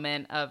a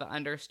moment of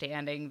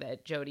understanding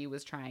that Jodi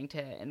was trying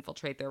to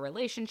infiltrate their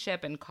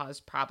relationship and cause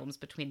problems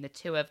between the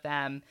two of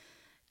them,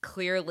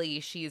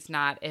 clearly she's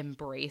not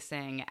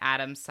embracing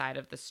Adam's side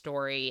of the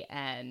story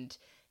and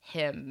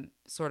him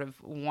sort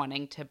of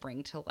wanting to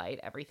bring to light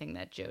everything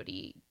that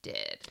Jodi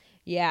did.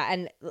 Yeah,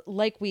 and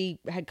like we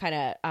had kind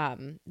of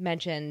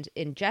mentioned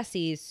in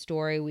Jesse's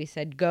story, we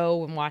said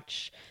go and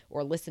watch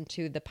or listen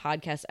to the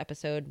podcast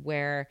episode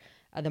where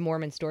the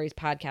Mormon Stories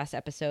podcast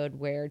episode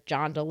where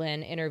John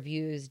Dehlin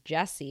interviews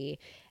Jesse,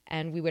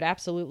 and we would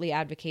absolutely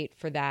advocate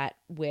for that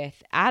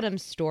with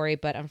Adam's story,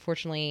 but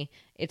unfortunately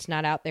it's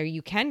not out there.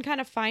 You can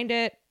kind of find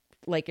it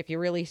like if you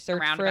really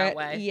search for it.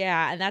 Way.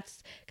 Yeah, and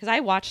that's because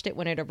I watched it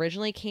when it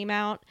originally came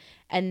out,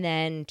 and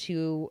then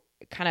to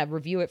kind of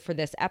review it for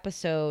this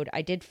episode,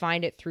 I did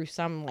find it through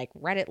some like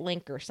Reddit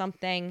link or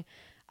something.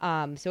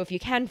 So if you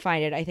can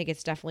find it, I think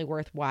it's definitely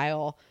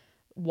worthwhile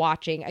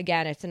watching.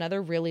 Again, it's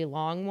another really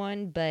long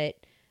one, but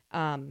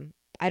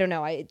I don't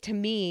know. To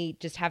me,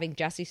 just having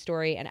Jesse's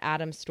story and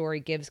Adam's story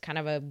gives kind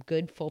of a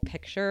good full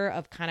picture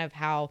of kind of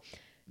how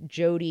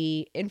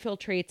Jodi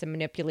infiltrates and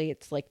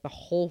manipulates like the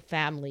whole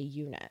family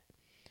unit.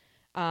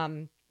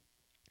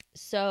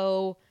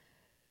 So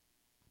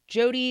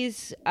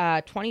Jodi's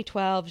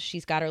 2012,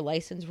 she's got her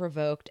license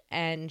revoked,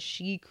 and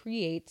she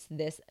creates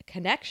this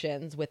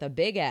ConneXions with a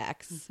big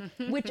X,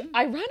 which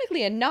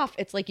ironically enough,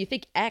 it's like you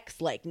think X,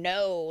 like,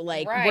 no,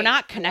 like right. we're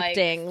not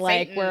connecting,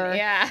 like Satan, we're,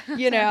 yeah.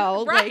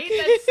 Right, like,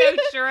 that's so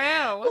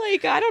true.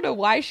 Like, I don't know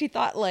why she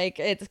thought, like,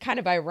 it's kind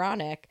of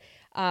ironic,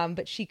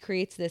 but she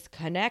creates this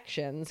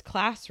ConneXions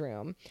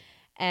classroom.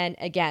 And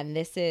again,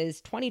 this is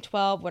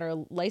 2012 when her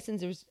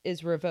license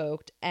is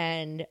revoked,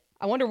 and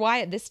I wonder why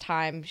at this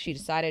time she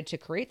decided to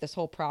create this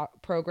whole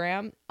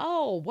program.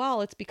 Oh, well,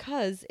 it's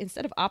because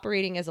instead of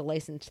operating as a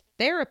licensed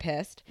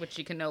therapist, which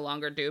she can no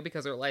longer do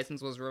because her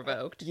license was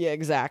revoked. Yeah,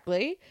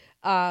 exactly.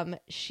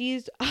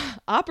 She's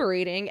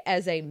operating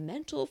as a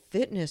mental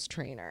fitness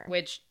trainer,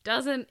 which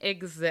doesn't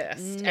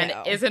exist and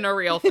isn't a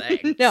real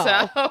thing. No.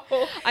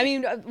 So. I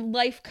mean,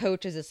 life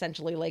coach is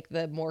essentially like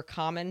the more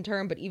common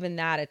term, but even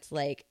that, it's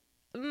like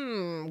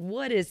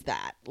what is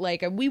that?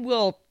 Like, we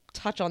will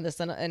touch on this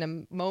in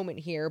a moment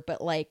here,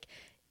 but like,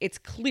 it's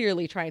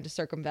clearly trying to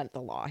circumvent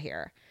the law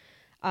here.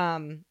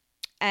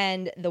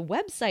 And the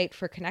website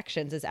for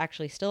ConneXions is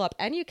actually still up,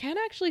 and you can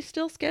actually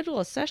still schedule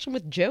a session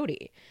with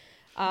Jodi,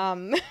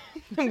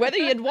 whether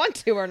you'd want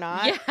to or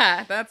not.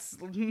 Yeah, that's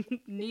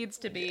needs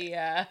to be.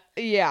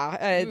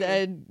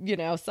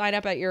 Sign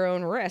up at your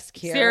own risk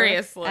here.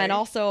 Seriously, and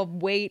also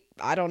wait,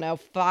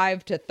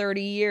 5 to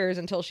 30 years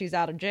until she's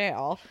out of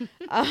jail,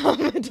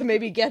 to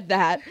maybe get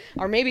that,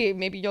 or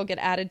maybe you'll get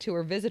added to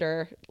her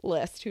visitor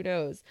list. Who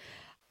knows?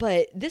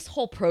 But this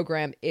whole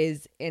program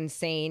is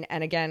insane.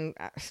 And again,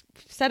 I've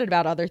said it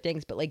about other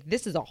things, but like,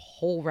 this is a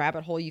whole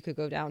rabbit hole you could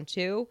go down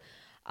to.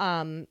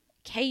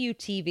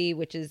 KUTV,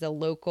 which is a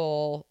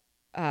local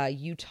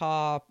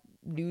Utah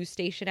news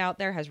station out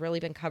there, has really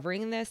been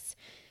covering this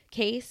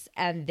case.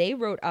 And they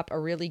wrote up a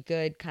really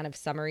good kind of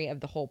summary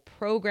of the whole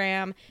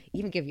program,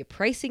 even give you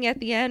pricing at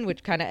the end,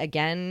 which kind of,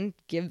 again,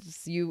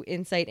 gives you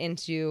insight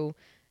into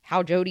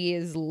how Jodi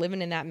is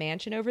living in that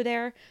mansion over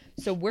there.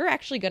 So we're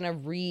actually going to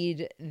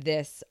read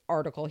this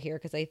article here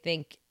because I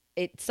think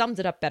it sums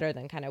it up better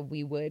than kind of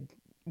we would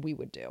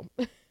do.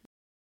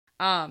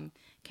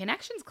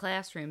 ConneXions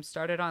Classroom,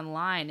 started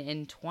online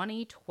in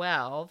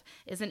 2012,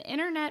 is an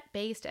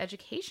internet-based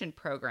education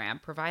program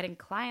providing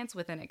clients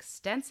with an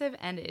extensive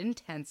and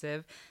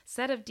intensive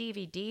set of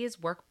DVDs,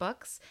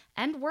 workbooks,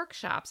 and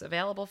workshops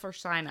available for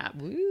sign-up.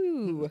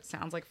 Ooh.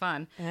 Sounds like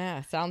fun.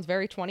 Yeah, sounds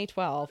very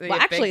 2012. Yeah, well,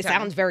 actually, it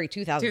sounds very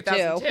 2002.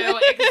 2002,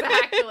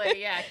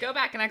 exactly. Yeah, go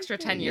back an extra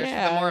 10 years for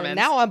the Mormons.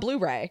 Now on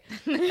Blu-ray.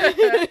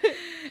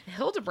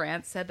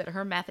 Hildebrandt said that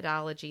her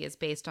methodology is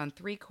based on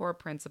 3 core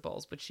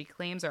principles, which she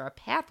claims are a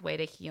pathway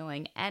to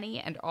healing any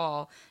and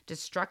all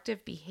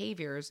destructive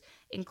behaviors,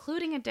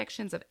 including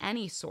addictions of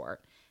any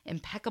sort: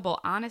 impeccable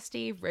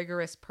honesty,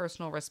 rigorous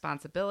personal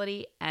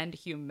responsibility, and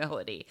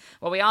humility.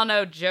 Well, we all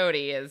know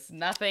Jodi is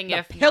nothing the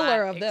if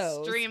pillar not of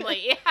those.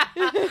 Extremely,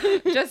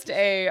 just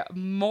a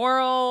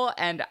moral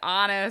and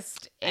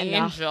honest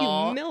angel.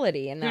 And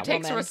humility in that who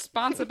takes woman.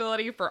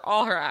 responsibility for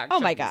all her actions.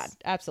 Oh my God,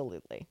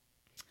 absolutely.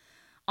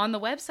 On the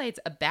website's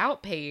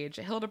About page,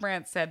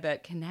 Hildebrandt said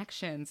that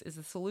ConneXions is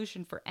a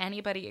solution for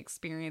anybody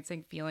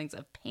experiencing feelings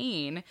of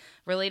pain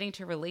relating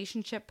to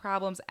relationship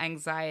problems,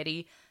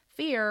 anxiety,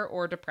 fear,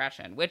 or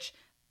depression, which,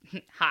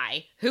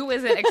 hi, who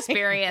isn't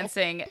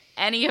experiencing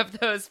any of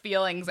those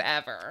feelings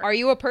ever? Are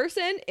you a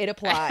person? It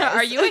applies.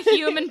 Are you a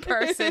human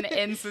person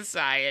in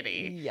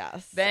society?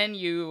 Yes. Then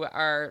you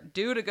are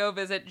due to go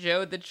visit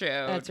Jode the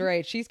Chode. That's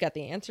right. She's got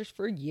the answers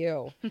for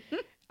you.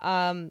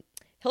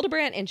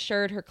 Hildebrandt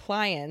assured her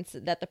clients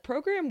that the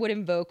program would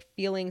invoke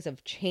feelings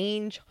of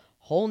change,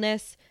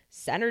 wholeness,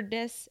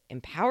 centeredness,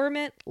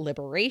 empowerment,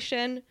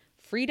 liberation,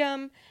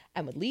 freedom,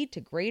 and would lead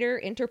to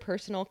greater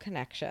interpersonal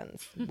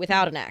connections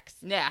without an X.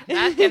 Yeah,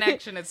 that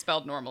connection is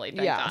spelled normally,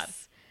 thank God.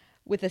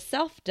 With a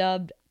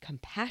self-dubbed,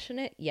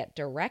 compassionate yet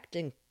direct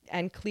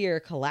and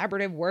clear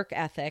collaborative work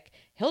ethic,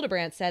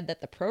 Hildebrandt said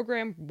that the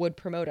program would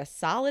promote a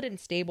solid and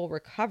stable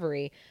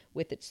recovery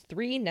with its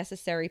 3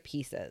 necessary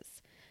pieces.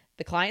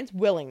 The client's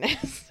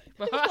willingness.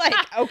 Like,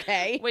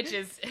 okay. Which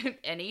is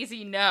an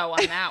easy no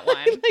on that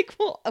one. Like,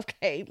 well,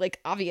 okay. Like,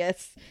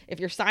 obvious.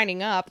 If you're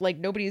signing up, like,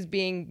 nobody's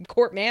being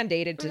court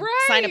mandated to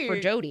sign up for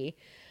Jodi.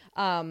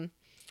 Her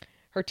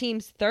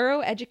team's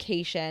thorough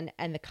education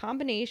and the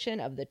combination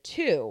of the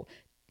 2.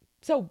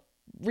 So,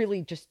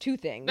 really just 2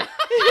 things.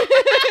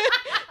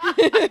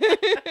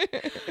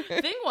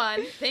 Thing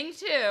 1, thing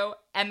 2,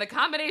 and the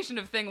combination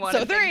of thing 1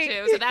 and 3.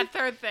 thing 2. So that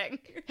 3rd thing.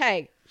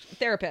 Hey,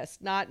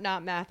 therapist, not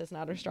math is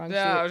not her strong suit.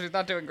 No, she's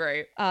not doing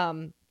great.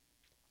 And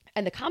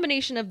the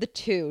combination of the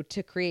 2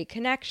 to create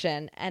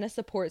connection and a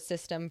support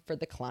system for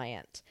the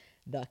client.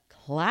 The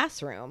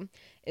classroom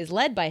is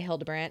led by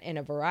Hildebrandt in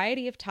a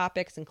variety of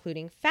topics,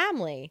 including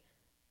family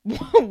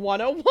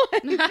 101.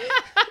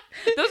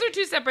 Those are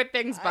 2 separate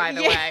things, by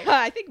the way.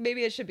 I think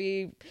maybe it should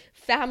be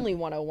family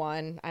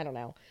 101. I don't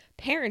know.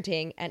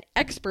 Parenting and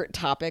expert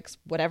topics,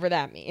 whatever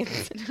that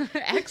means.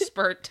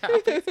 Expert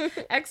topics.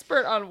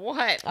 Expert on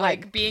what?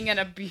 Like being an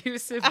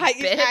abusive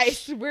bitch? I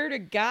swear to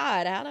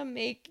God, how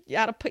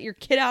to put your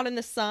kid out in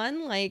the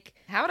sun, like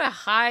how to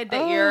hide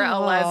that you're a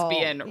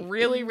lesbian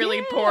really,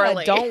 really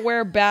poorly.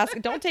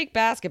 Don't take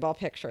basketball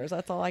pictures.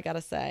 That's all I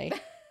gotta say.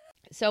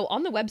 So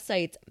on the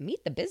website's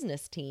Meet the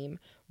Business team,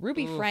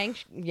 Ruby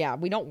Frank,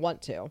 we don't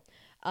want to.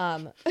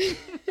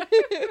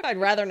 I'd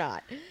rather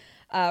not.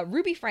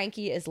 Ruby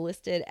Franke is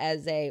listed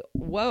as a,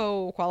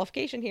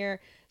 qualification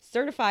here,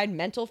 certified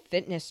mental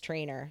fitness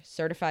trainer.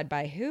 Certified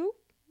by who?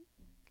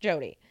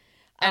 Jodi.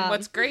 And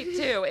what's great,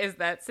 too, is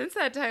that since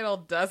that title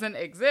doesn't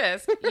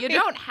exist, you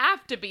don't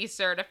have to be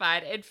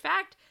certified. In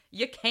fact,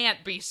 you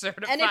can't be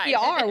certified. And if you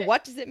are,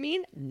 what does it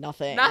mean?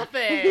 Nothing.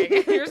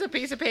 Nothing. Here's a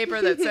piece of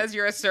paper that says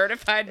you're a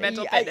certified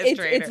mental fitness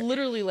trainer. It's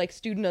literally like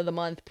student of the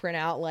month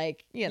printout,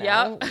 like,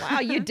 wow,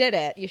 you did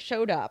it. You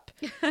showed up.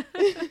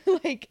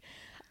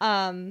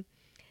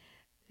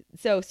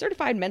 So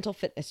certified mental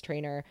fitness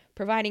trainer,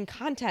 providing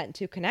content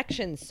to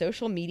ConneXions,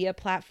 social media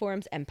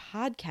platforms, and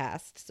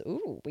podcasts.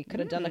 Ooh, we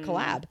could have done a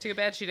collab. Too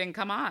bad she didn't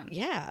come on.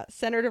 Yeah,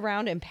 centered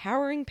around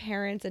empowering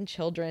parents and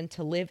children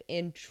to live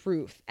in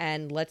truth.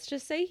 And let's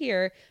just say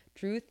here,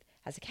 truth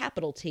has a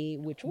capital T,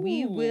 which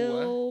we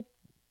will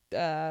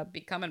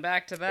be coming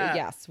back to that.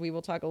 Yes, we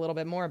will talk a little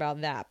bit more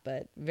about that,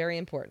 but very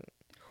important.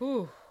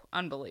 Whew,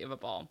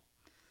 unbelievable.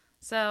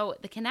 So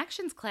the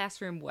ConneXions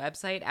Classroom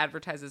website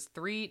advertises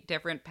 3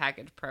 different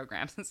package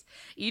programs,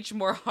 each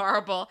more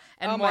horrible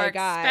and more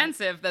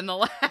expensive than the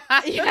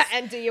last. Yeah,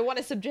 and do you want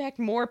to subject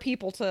more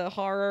people to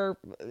horror?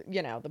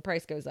 The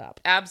price goes up.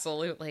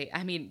 Absolutely.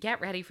 I mean, get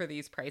ready for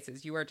these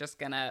prices. You are just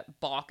going to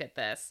balk at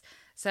this.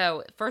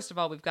 So first of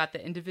all, we've got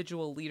the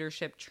individual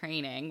leadership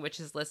training, which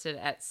is listed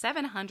at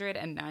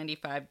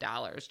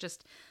 $795.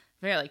 Just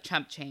very like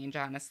chump change,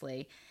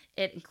 honestly.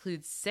 It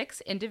includes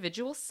 6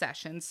 individual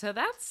sessions, so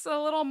that's a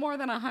little more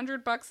than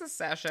 $100 a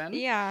session.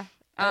 Yeah,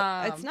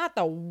 it's not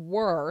the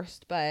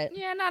worst, but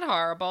yeah, not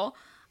horrible.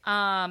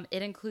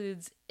 It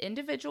includes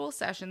individual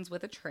sessions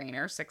with a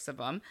trainer, 6 of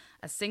them,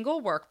 a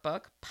single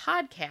workbook,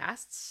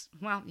 podcasts.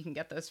 Well, you can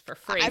get those for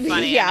free.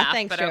 Funny enough,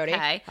 thanks, but Jodi.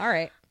 Okay. All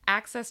right.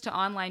 Access to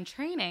online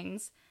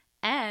trainings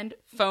and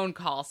phone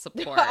call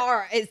support.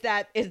 Or is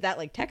that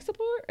like tech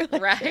support?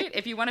 Right?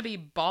 If you want to be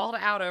bawled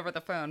out over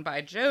the phone by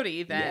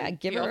Jodi, then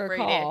give feel her a free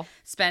call. to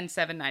spend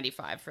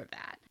 $795 for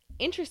that.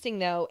 Interesting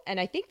though,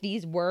 and I think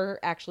these were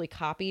actually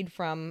copied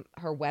from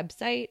her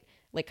website,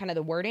 like kind of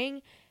the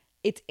wording.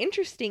 It's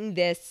interesting,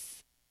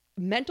 this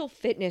mental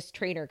fitness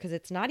trainer, because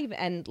it's not even,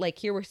 and like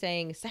here we're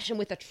saying session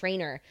with a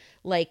trainer,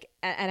 like,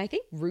 and I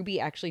think Ruby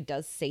actually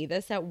does say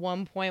this at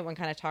one point when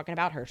kind of talking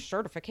about her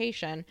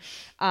certification.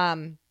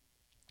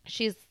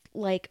 She's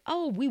like,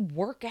 oh, we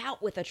work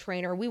out with a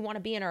trainer. We want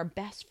to be in our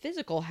best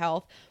physical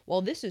health.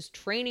 Well, this is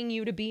training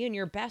you to be in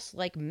your best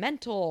like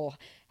mental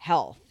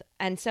health.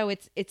 And so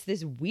it's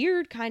this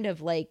weird kind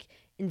of like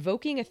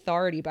invoking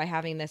authority by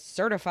having this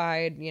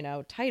certified,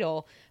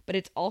 title, but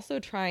it's also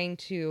trying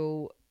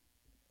to,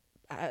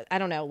 I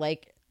don't know,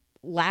 like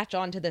latch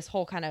onto this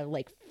whole kind of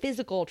like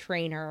physical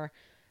trainer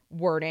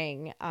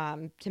wording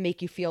to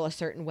make you feel a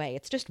certain way.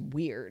 It's just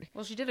weird.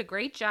 Well, she did a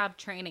great job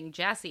training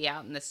Jessie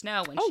out in the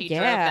snow when she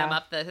drove yeah. them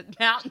up the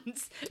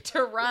mountains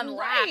to run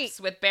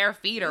laps with bare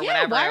feet or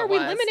whatever. Why are we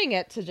limiting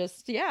it to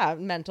just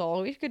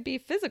mental? We could be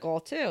physical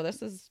too.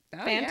 This is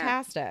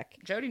fantastic.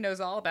 Yeah. Jodi knows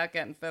all about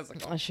getting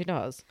physical. She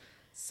does.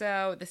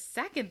 So the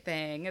second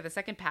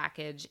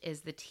package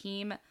is the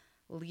team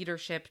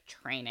leadership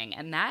training,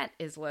 and that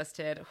is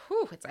listed.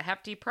 It's a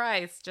hefty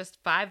price,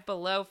 just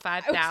below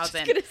 $5,000. I was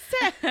just gonna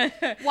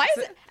say, why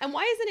isn't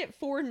it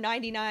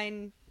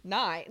 $499?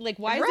 Like,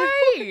 why is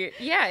it?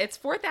 Yeah, it's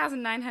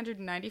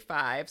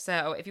 $4,995.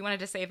 So if you wanted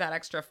to save that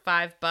extra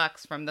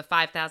 $5 from the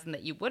 $5,000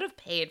 that you would have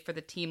paid for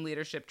the team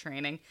leadership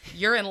training,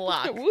 you're in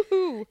luck.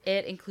 Woohoo!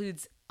 It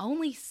includes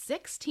only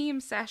 6 team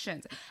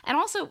sessions, and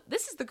also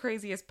this is the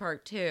craziest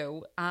part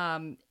too.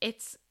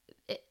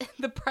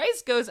 The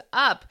price goes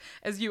up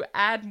as you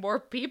add more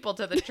people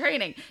to the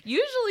training.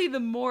 Usually the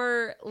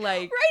more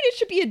like... Right, it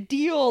should be a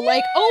deal.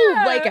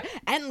 Yeah.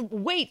 And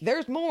wait,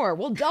 there's more.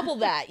 We'll double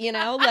that,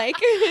 like...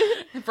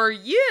 For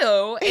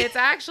you, it's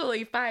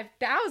actually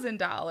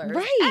 $5,000.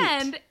 Right.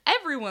 And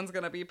everyone's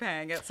going to be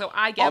paying it, so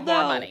I get more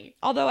money.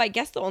 Although I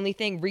guess the only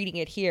thing reading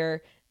it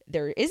here,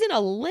 there isn't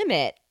a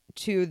limit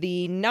to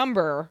the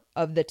number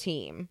of the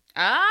team.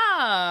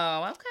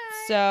 Oh, okay.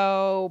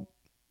 So...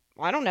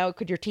 I don't know.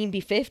 Could your team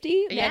be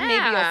 50? Yeah. Then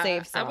maybe you'll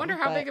save some. I wonder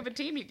how big of a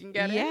team you can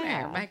get in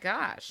there. My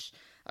gosh.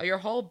 Your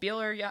whole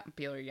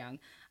Brigham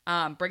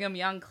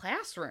Young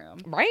classroom.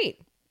 Right.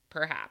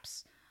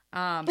 Perhaps.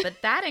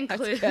 But that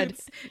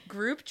includes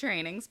group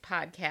trainings,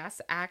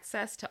 podcasts,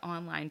 access to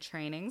online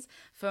trainings,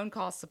 phone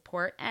call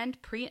support,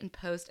 and pre and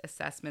post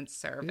assessment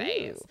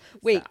surveys. Ooh.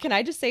 Wait, can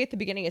I just say at the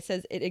beginning, it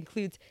says it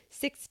includes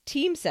 6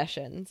 team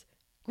sessions,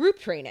 group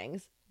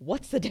trainings.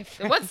 What's the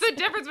difference? What's the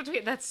difference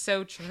between... That's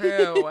so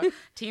true.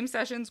 Team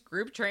sessions,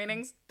 group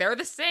trainings, they're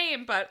the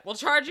same, but we'll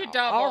charge you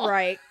double. All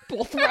right.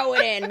 We'll throw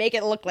it in. Make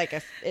it look like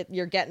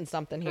you're getting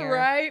something here.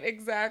 Right?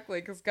 Exactly.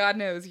 Because God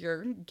knows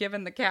you're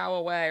giving the cow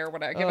away or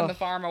whatever, giving the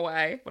farm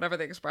away, whatever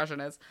the expression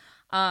is.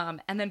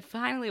 And then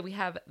finally, we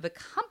have the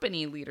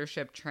company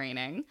leadership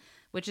training,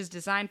 which is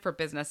designed for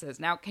businesses.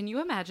 Now, can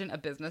you imagine a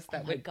business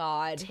that would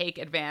take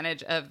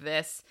advantage of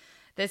this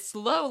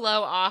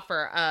low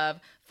offer of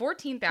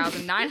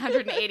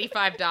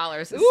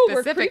 $14,985 Ooh, specifically.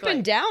 We're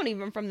creeping down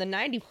even from the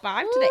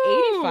 95 to the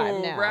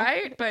 85 now.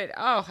 Right? But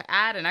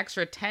add an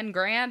extra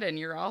 $10,000 and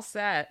you're all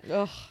set.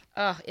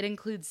 It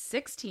includes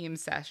 6 team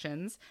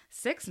sessions,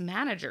 6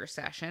 manager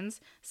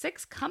sessions,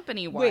 6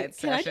 company-wide sessions.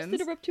 Can I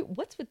just interrupt you?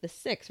 What's with the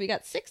 6? We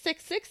got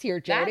 666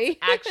 here, Jodi.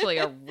 That's actually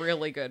a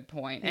really good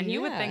point. And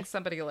you would think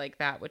somebody like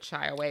that would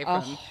shy away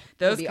from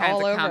those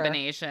kinds of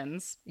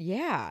combinations.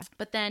 Yeah.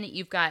 But then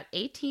you've got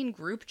 18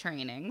 group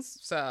trainings,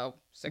 so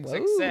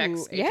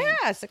 666.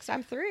 Yeah, 6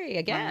 times 3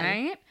 again.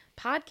 Right?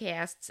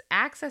 podcasts,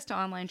 access to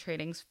online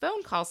trainings,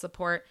 phone call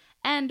support,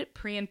 and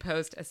pre and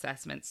post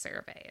assessment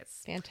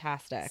surveys.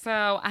 Fantastic.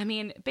 So, I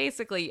mean,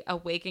 basically a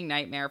waking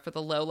nightmare for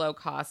the low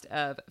cost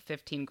of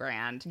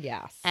 $15,000.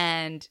 Yes.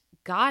 And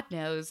God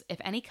knows if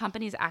any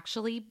companies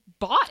actually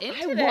bought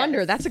into I this.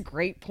 wonder. That's a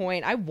great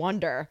point. I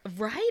wonder.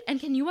 Right? And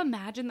can you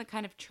imagine the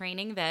kind of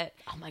training that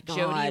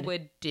Jodi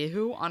would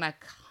do on a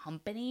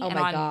company and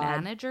on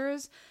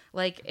managers?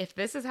 Like, if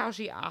this is how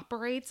she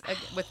operates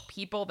with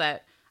people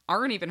that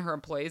aren't even her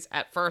employees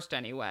at first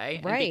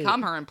anyway, and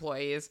become her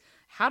employees,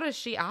 how does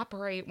she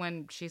operate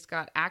when she's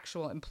got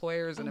actual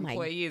employers and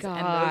employees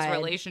and those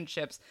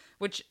relationships,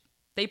 which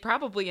they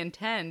probably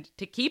intend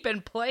to keep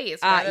in place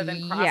rather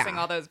than crossing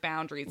all those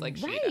boundaries like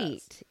she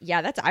does.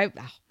 Yeah,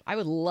 I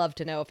would love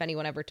to know if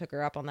anyone ever took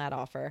her up on that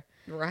offer.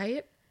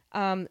 Right?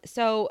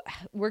 So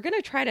we're going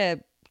to try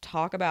to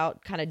talk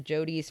about kind of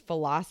Jodi's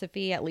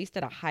philosophy, at least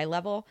at a high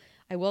level.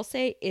 I will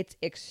say it's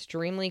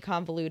extremely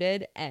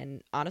convoluted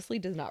and honestly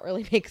does not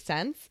really make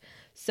sense.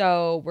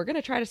 So we're going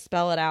to try to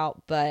spell it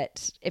out,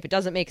 but if it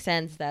doesn't make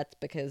sense, that's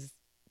because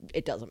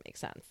it doesn't make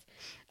sense.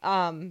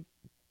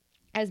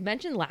 As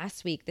mentioned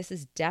last week, this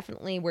is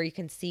definitely where you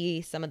can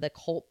see some of the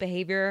cult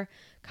behavior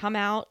come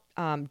out.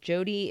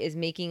 Jodi is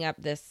making up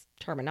this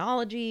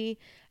terminology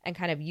and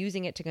kind of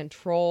using it to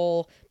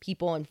control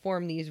people and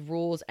form these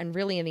rules. And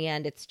really, in the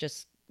end, it's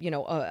just,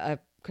 a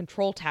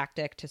control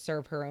tactic to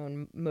serve her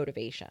own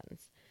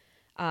motivations.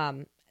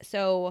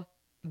 So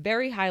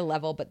very high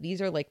level, but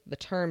these are like the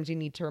terms you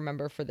need to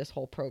remember for this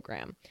whole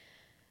program.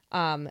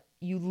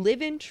 You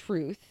live in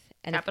truth.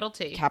 And Capital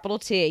T. Capital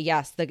T,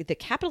 yes. The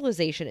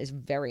capitalization is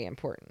very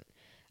important.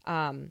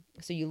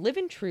 So you live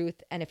in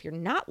truth, and if you're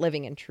not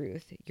living in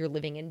truth, you're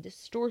living in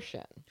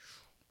distortion.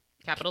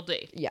 Capital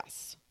D.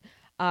 Yes.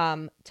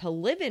 To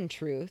live in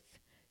truth,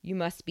 you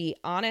must be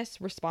honest,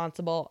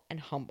 responsible,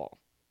 and humble.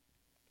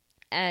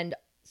 And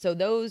so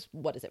those,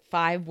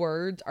 5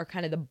 words are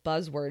kind of the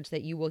buzzwords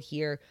that you will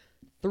hear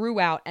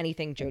throughout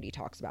anything Jodi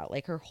talks about.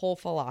 Like her whole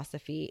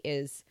philosophy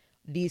is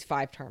these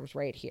 5 terms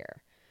right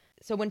here.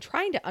 So when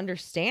trying to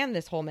understand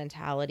this whole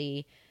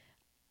mentality,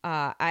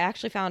 I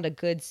actually found a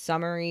good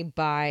summary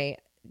by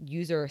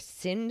user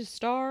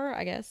Sindstar,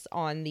 I guess,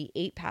 on the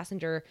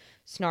 8-passenger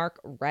snark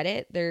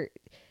Reddit.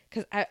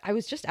 Because I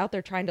was just out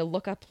there trying to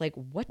look up, like,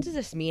 what does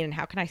this mean and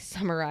how can I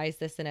summarize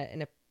this in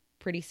a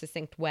pretty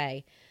succinct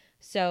way?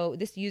 So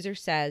this user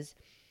says,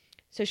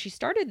 so she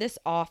started this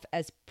off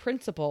as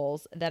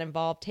principles that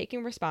involve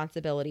taking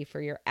responsibility for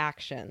your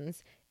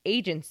actions,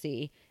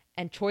 agency,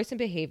 and choice and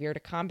behavior to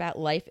combat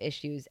life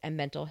issues and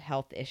mental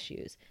health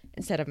issues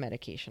instead of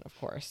medication, of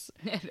course.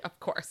 Of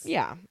course.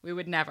 Yeah. We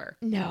would never.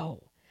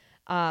 No.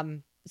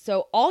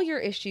 So all your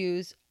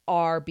issues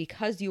are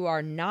because you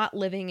are not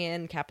living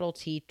in capital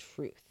T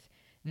truth.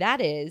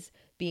 That is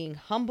being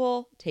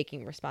humble,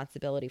 taking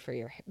responsibility for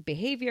your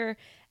behavior,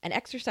 and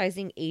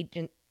exercising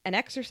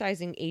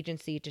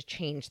agency to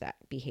change that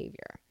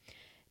behavior.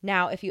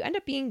 Now, if you end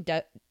up being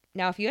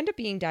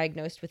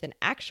diagnosed with an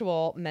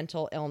actual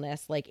mental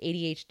illness like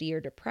ADHD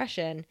or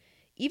depression,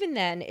 even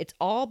then, it's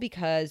all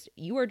because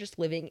you are just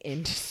living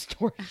in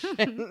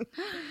distortion.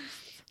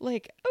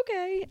 Like,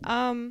 okay.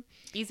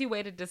 Easy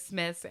way to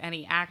dismiss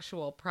any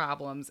actual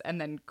problems and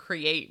then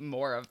create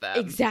more of them.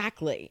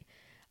 Exactly.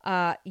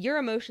 Your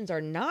emotions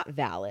are not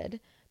valid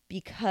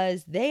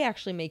because they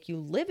actually make you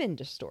live in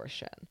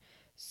distortion.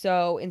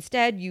 So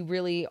instead, you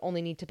really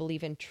only need to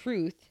believe in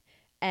truth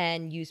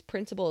and use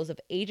principles of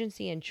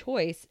agency and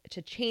choice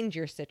to change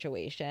your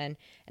situation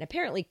and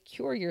apparently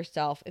cure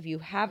yourself if you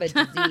have a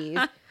disease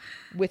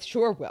with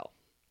sure will.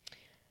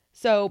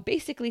 So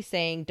basically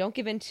saying don't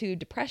give in to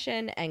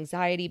depression,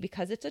 anxiety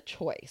because it's a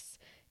choice.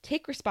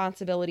 Take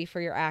responsibility for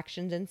your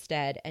actions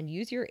instead and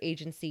use your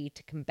agency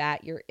to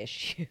combat your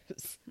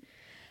issues.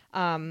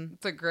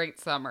 It's a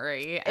great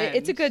summary.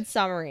 It's a good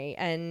summary.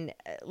 And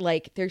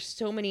like there's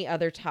so many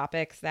other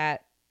topics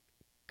that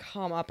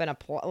come up and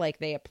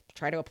they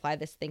try to apply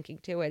this thinking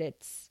to it.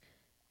 It's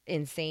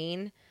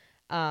insane.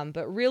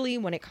 But really,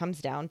 when it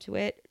comes down to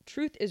it,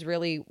 truth is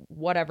really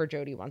whatever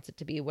Jodi wants it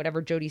to be.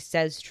 Whatever Jodi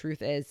says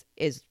truth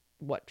is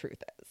what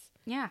truth is.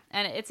 Yeah.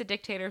 And it's a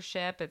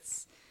dictatorship.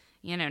 It's,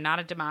 not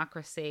a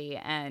democracy.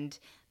 And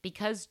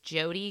because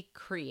Jodi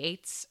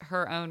creates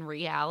her own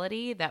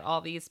reality that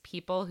all these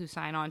people who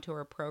sign on to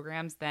her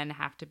programs then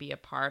have to be a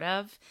part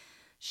of,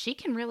 she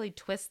can really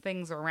twist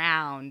things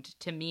around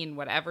to mean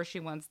whatever she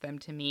wants them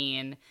to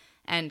mean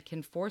and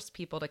can force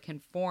people to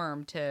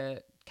conform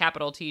to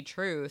capital T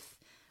truth,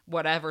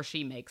 whatever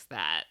she makes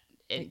that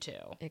into.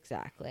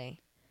 Exactly.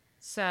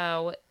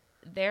 So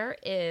there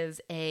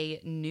is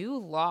a new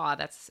law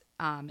that's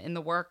in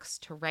the works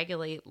to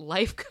regulate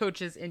life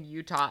coaches in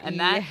Utah, and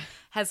that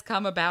has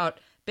come about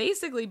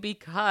basically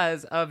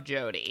because of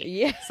Jodi.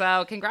 Yeah.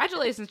 So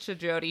congratulations to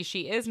Jodi.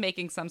 She is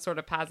making some sort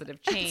of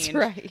positive change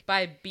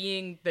by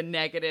being the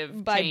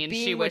negative change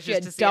she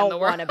wishes to see in the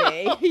world.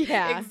 Be.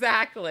 Yeah.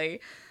 Exactly.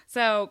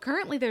 So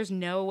currently there's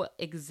no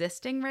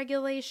existing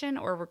regulation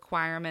or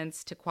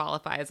requirements to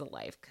qualify as a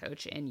life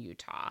coach in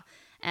Utah.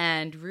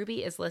 And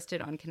Ruby is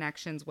listed on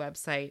ConneXions'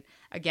 website,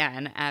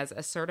 again, as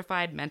a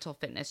certified mental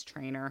fitness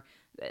trainer.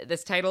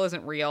 This title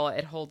isn't real.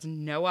 It holds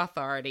no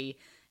authority.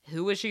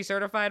 Who is she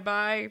certified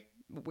by?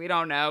 We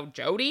don't know.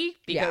 Jodi?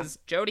 Because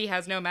Jodi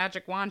has no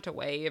magic wand to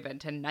wave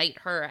and to knight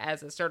her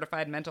as a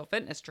certified mental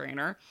fitness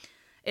trainer.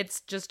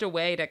 It's just a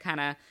way to kind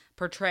of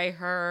portray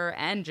her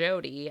and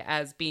Jodi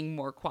as being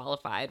more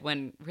qualified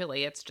when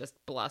really it's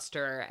just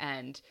bluster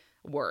and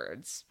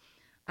words.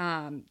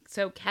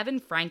 So Kevin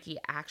Franke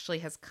actually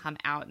has come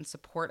out in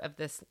support of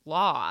this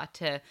law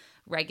to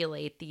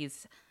regulate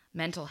these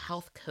mental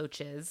health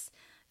coaches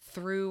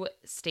through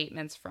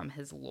statements from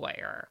his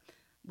lawyer,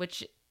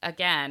 which,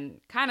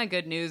 again, kind of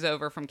good news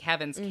over from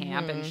Kevin's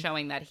camp and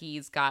showing that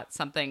he's got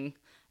something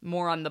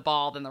more on the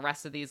ball than the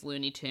rest of these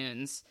Looney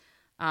Tunes.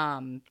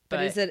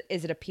 But is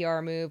it a PR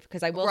move?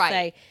 Because I will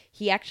say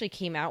he actually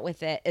came out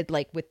with it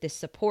like with this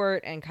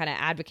support and kind of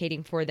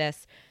advocating for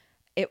this.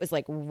 It was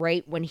like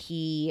right when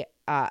he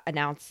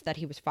announced that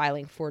he was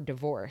filing for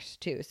divorce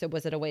too. So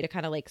was it a way to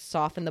kind of like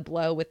soften the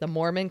blow with the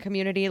Mormon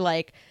community?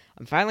 Like,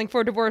 I'm filing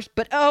for divorce,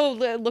 but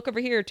look over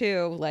here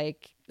too.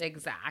 Like,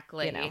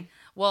 exactly. You know.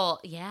 Well,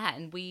 yeah,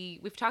 and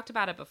we've talked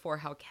about it before,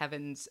 how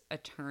Kevin's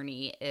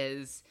attorney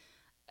is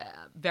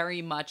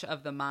very much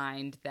of the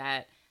mind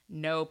that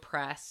no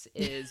press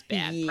is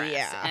bad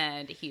press.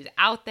 And he's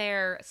out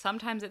there.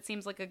 Sometimes it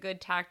seems like a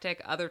good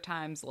tactic, other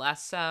times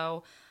less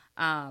so.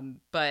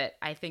 But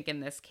I think in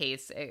this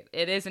case,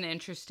 it is an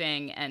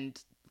interesting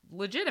and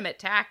legitimate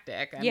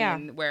tactic. I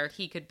mean, where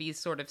he could be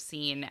sort of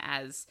seen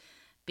as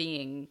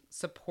being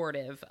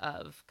supportive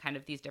of kind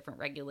of these different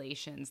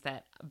regulations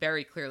that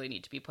very clearly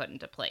need to be put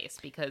into place,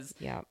 because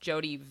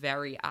Jodi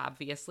very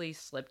obviously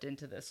slipped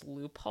into this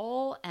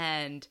loophole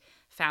and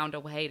found a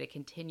way to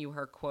continue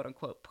her quote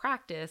unquote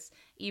practice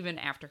even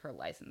after her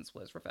license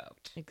was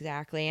revoked.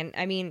 Exactly. And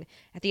I mean,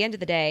 at the end of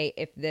the day,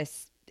 if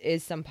this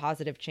is some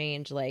positive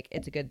change, like,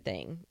 it's a good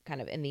thing kind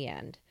of in the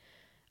end.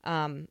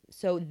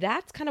 So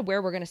that's kind of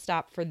where we're going to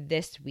stop for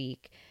this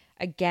week.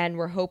 Again,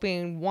 we're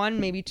hoping 1,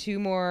 maybe 2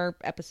 more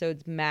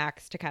episodes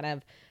max to kind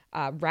of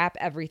wrap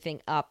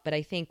everything up. But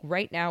I think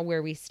right now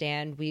where we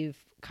stand, we've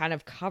kind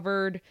of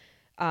covered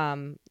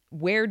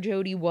where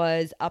Jodi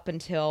was up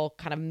until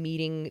kind of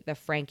meeting the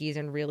Frankes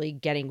and really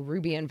getting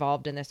Ruby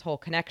involved in this whole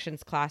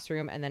ConneXions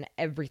classroom, and then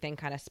everything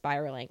kind of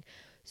spiraling.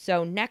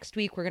 So next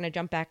week, we're going to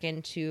jump back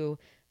into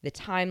the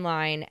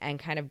timeline and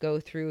kind of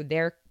go through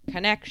their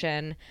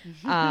connection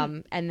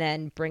and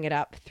then bring it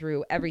up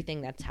through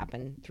everything that's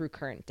happened through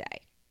current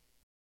day.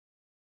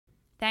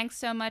 Thanks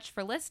so much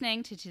for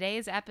listening to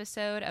today's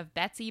episode of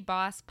Betsy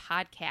Boss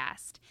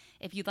Podcast.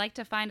 If you'd like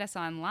to find us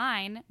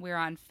online, we're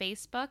on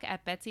Facebook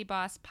at Betsy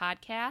Boss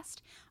Podcast,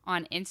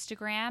 on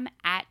Instagram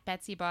at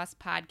Betsy Boss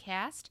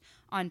Podcast,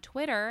 on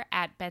Twitter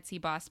at Betsy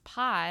Boss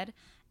Pod,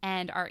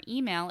 and our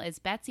email is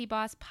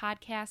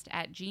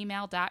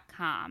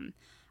betsybosspodcast@gmail.com.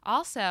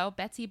 Also,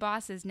 Betsy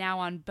Boss is now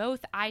on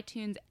both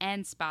iTunes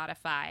and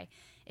Spotify.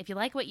 If you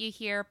like what you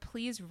hear,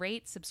 please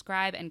rate,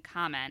 subscribe, and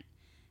comment.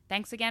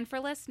 Thanks again for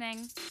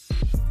listening.